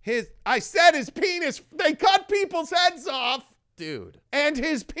 I said his penis, they cut people's heads off. Dude. And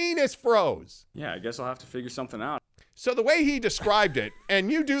his penis froze. Yeah, I guess I'll have to figure something out. So the way he described it,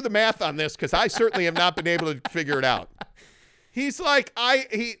 and you do the math on this because I certainly have not been able to figure it out. He's like,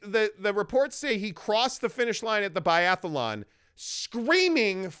 the reports say he crossed the finish line at the biathlon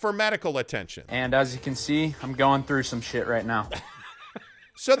screaming for medical attention. And as you can see, I'm going through some shit right now.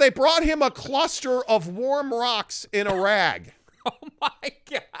 So they brought him a cluster of warm rocks in a rag. Oh my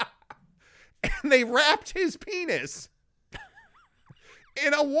God. And they wrapped his penis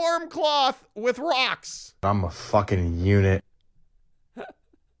in a warm cloth with rocks. I'm a fucking unit.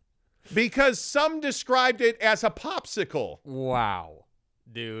 Because some described it as a popsicle. Wow.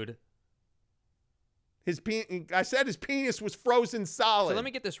 Dude. I said his penis was frozen solid. So let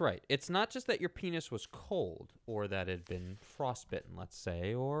me get this right. It's not just that your penis was cold or that it had been frostbitten, let's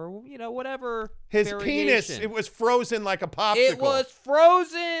say, or, you know, whatever. His variation. penis, it was frozen like a popsicle. It was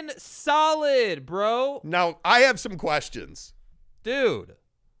frozen solid, bro. Now, I have some questions. Dude.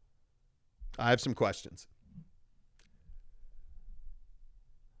 I have some questions.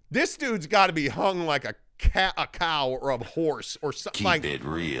 This dude's got to be hung like a cow or a horse or something. Keep it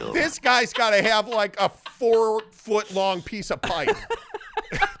real. This guy's got to have like a 4-foot long piece of pipe.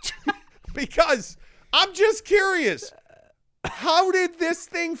 Because I'm just curious, how did this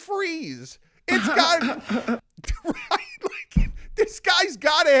thing freeze? It's got right, like this guy's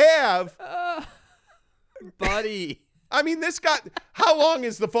got to have, buddy. I mean, this guy. How long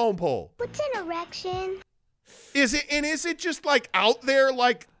is the phone pole? What's an erection? Is it just like out there,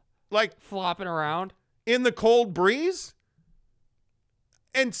 like flopping around in the cold breeze?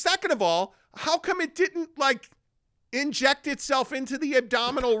 And second of all, how come it didn't like inject itself into the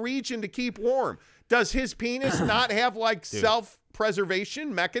abdominal region to keep warm? Does his penis not have like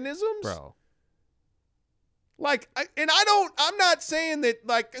self-preservation mechanisms? Bro. Like, I'm not saying that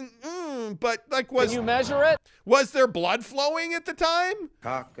like, but like Can you measure it? Was there blood flowing at the time?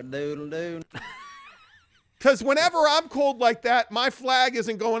 Cock-a-doodle-doo. Because whenever I'm cold like that, my flag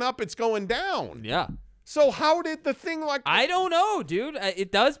isn't going up, it's going down. Yeah. So how did the thing like... I don't know, dude.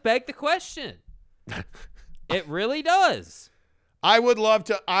 It does beg the question. It really does. I would love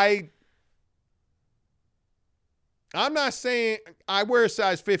to... I'm not saying... I wear a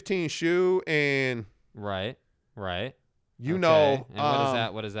size 15 shoe and... Right. You okay. know...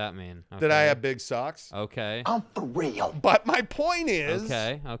 And what does that mean? Okay. That I have big socks. Okay. I'm for real. But my point is...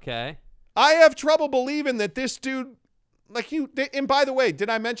 Okay. I have trouble believing that this dude, like you, and by the way, did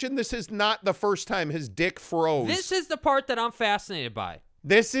I mention this is not the first time his dick froze? This is the part that I'm fascinated by.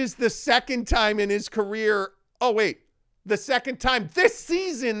 This is the second time in his career. Oh, wait. The second time this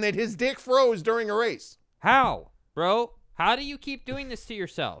season that his dick froze during a race. How, bro? How do you keep doing this to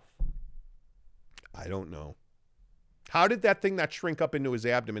yourself? I don't know. How did that thing not shrink up into his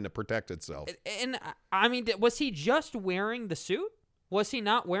abdomen to protect itself? And I mean, was he just wearing the suit? Was he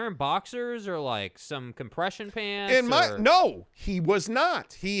not wearing boxers or like some compression pants? No, he was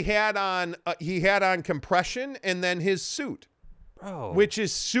not. He had on compression and then his suit. Bro. which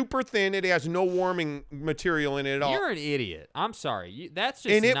is super thin. It has no warming material in it at all. You're an idiot. I'm sorry. That's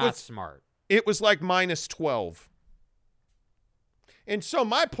just not smart. It was like minus 12. And so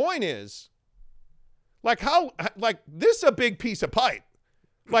my point is, like, this is a big piece of pipe.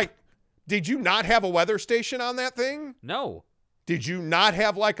 Like, did you not have a weather station on that thing? No. Did you not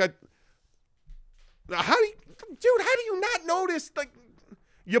have how do you not notice, like,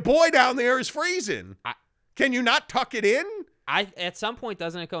 your boy down there is freezing? Can you not tuck it in? At some point,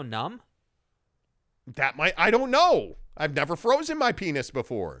 doesn't it go numb? I don't know. I've never frozen my penis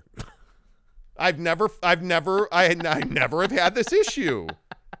before. I never have had this issue.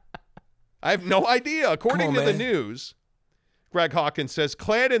 I have no idea. According to the news, Greg Hawkins says,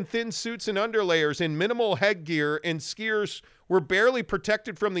 clad in thin suits and underlayers in minimal headgear, and skiers were barely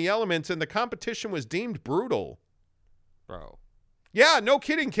protected from the elements, and the competition was deemed brutal. Bro. Yeah, no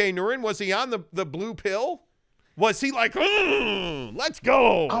kidding, K. Nurin. Was he on the blue pill? Was he like, let's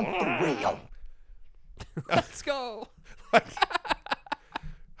go? I'm for real. Let's go.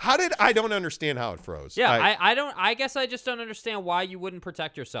 I don't understand how it froze. Yeah, I guess I just don't understand why you wouldn't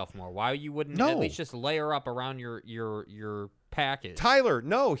protect yourself more. Why you wouldn't at least just layer up around your package. Tyler,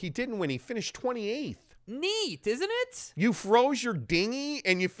 no, he didn't win. He finished 28th. Neat, isn't it? You froze your dinghy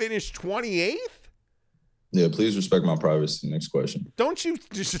and you finished 28th? Yeah, please respect my privacy. Next question. Don't you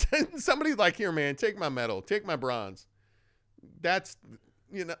just somebody's like, here, man, take my medal, take my bronze. That's,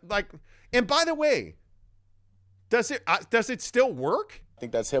 like, and by the way, does it still work? I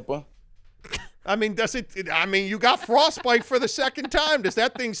think that's HIPAA. I mean, you got frostbite for the second time. Does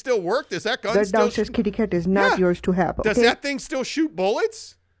that thing still work? Does that gun still downstairs kitty cat is not yours to have. Okay? Does that thing still shoot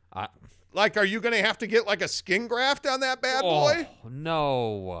bullets? Like, are you going to have to get like a skin graft on that bad boy?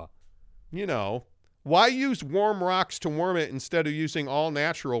 No. Why use warm rocks to warm it instead of using all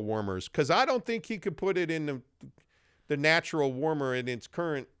natural warmers? Because I don't think he could put it in the natural warmer in its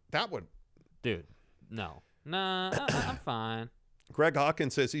current. That would. Dude, no. Nah, I'm fine. Greg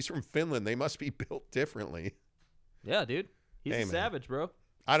Hawkins says he's from Finland. They must be built differently. Yeah, dude. He's a savage, bro.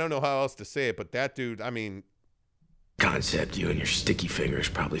 I don't know how else to say it, but that dude, I mean. Concept you and your sticky fingers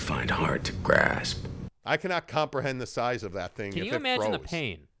probably find hard to grasp. I cannot comprehend the size of that thing. Can you imagine the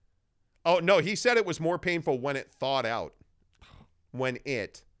pain? Oh, no, he said it was more painful when it thawed out. When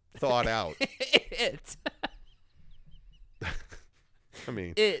it thawed out. It. I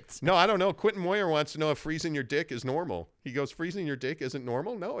mean. It. No, I don't know. Quentin Moyer wants to know if freezing your dick is normal. He goes, freezing your dick isn't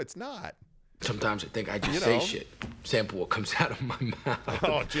normal? No, it's not. Sometimes I think I just say shit. Sample what comes out of my mouth.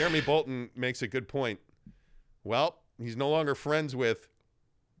 Oh, Jeremy Bolton makes a good point. Well, he's no longer friends with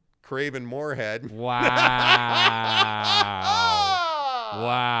Craven Moorhead. Wow.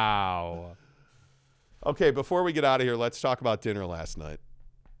 Wow. Okay, before we get out of here, let's talk about dinner last night.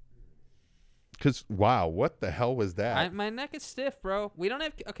 Because, wow, what the hell was that? My neck is stiff, bro. We don't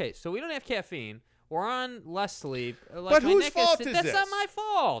have caffeine. We're on less sleep. But whose fault is this? That's not my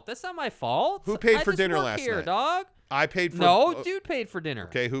fault. That's not my fault. Who paid for dinner last night? Dog. I paid for. No, dude paid for dinner.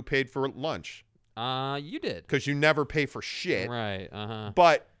 Okay, who paid for lunch? You did. Because you never pay for shit. Right.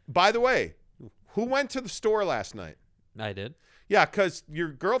 But by the way, who went to the store last night? I did. Yeah, because your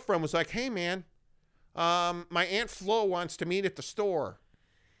girlfriend was like, "Hey, man, my Aunt Flo wants to meet at the store."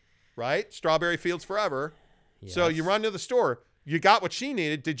 Right? Strawberry Fields Forever. Yes. So you run to the store. You got what she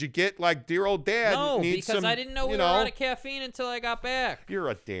needed. Did you get, like, dear old dad? No, needs because some, I didn't know we were out of caffeine until I got back. You're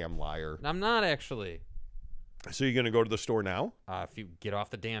a damn liar. I'm not, actually. So you're going to go to the store now? If you get off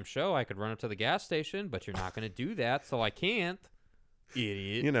the damn show, I could run up to the gas station, but you're not going to do that, so I can't.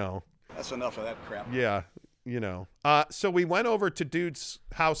 Idiot. That's enough of that crap. Yeah, So we went over to Dude's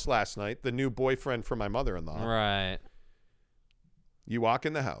house last night, the new boyfriend for my mother-in-law. Right. You walk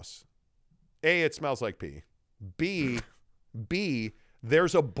in the house. A, it smells like pee. B,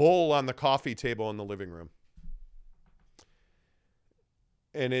 there's a bowl on the coffee table in the living room.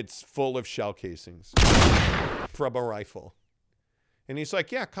 And it's full of shell casings from a rifle. And he's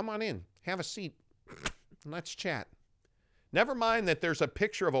like, yeah, come on in. Have a seat. Let's chat. Never mind that there's a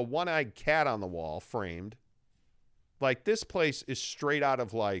picture of a one-eyed cat on the wall framed. Like, this place is straight out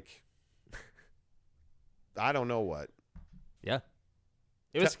of, like, I don't know what. Yeah.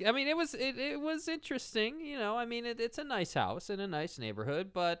 It was interesting, it's a nice house in a nice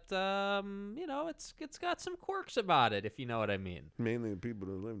neighborhood, but it's got some quirks about it, if you know what I mean. Mainly the people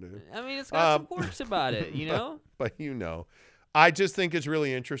that live there. It's got some quirks about it, But I just think it's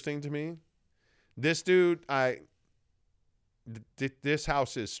really interesting to me. This dude, this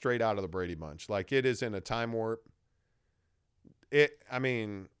house is straight out of the Brady Bunch. Like, it is in a time warp.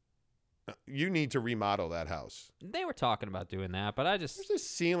 You need to remodel that house. They were talking about doing that, but There's a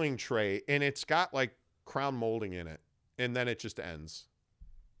ceiling tray, and it's got, like, crown molding in it. and then it just ends.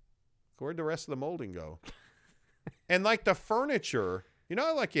 Where'd the rest of the molding go? And like the furniture, you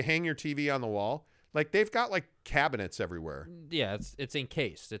know, like you hang your TV on the wall, like they've got like cabinets everywhere. Yeah, it's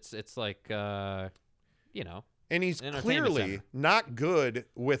encased. It's like you know. And he's clearly not good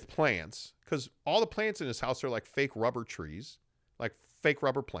with plants because all the plants in his house are like fake rubber trees, like fake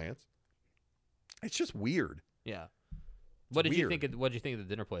rubber plants. It's just weird. Yeah. What did you think of the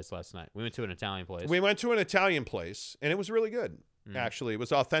dinner place last night? We went to an Italian place. We went to an Italian place, and it was really good. Actually, it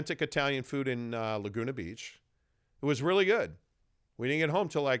was authentic Italian food in Laguna Beach. It was really good. We didn't get home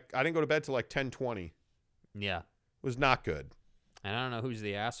till I didn't go to bed till like 10:20. Yeah. It was not good. And I don't know who's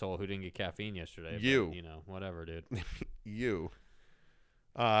the asshole who didn't get caffeine yesterday. You. But, you know, whatever, dude. You.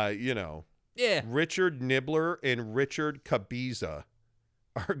 You know. Yeah. Richard Nibbler and Richard Cabiza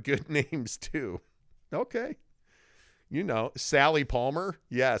are good names, too. Okay. You know. Sally Palmer?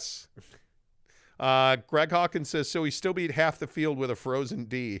 Yes. Greg Hawkins says, so he still beat half the field with a frozen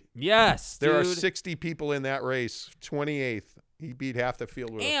D. Yes, There are dude. 60 people in that race. 28th. He beat half the field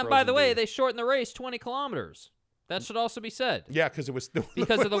with a frozen D. And, by the way, they shortened the race 20 kilometers. That should also be said. Yeah, because it was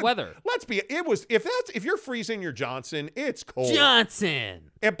because of the weather. If you're freezing your Johnson, it's cold.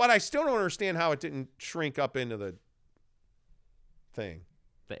 Johnson. But I still don't understand how it didn't shrink up into the thing.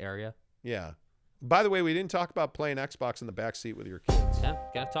 The area? Yeah. By the way, we didn't talk about playing Xbox in the back seat with your kids. Yeah,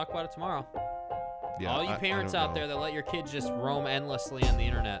 gotta talk about it tomorrow. Yeah, all you parents out there that let your kids just roam endlessly on the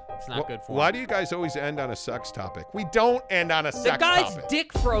internet, it's not good for them. Why do you guys always end on a sex topic? We don't end on a sex topic. The guy's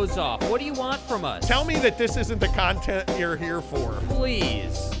dick froze off. What do you want from us? Tell me that this isn't the content you're here for.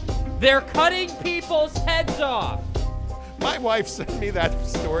 Please. They're cutting people's heads off. My wife sent me that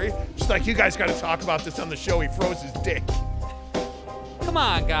story. She's like, you guys got to talk about this on the show. He froze his dick. Come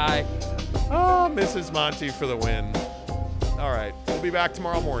on, guy. Oh, Mrs. Monty for the win. All right. We'll be back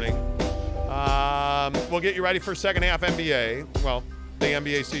tomorrow morning. We'll get you ready for second half NBA. Well, the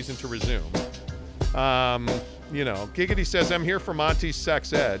NBA season to resume. You know, Giggity says, I'm here for Monty's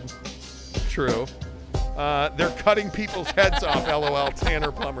sex ed. True. They're cutting people's heads off, LOL,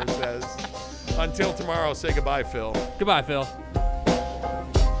 Tanner Plummer says. Until tomorrow, say goodbye, Phil. Goodbye, Phil.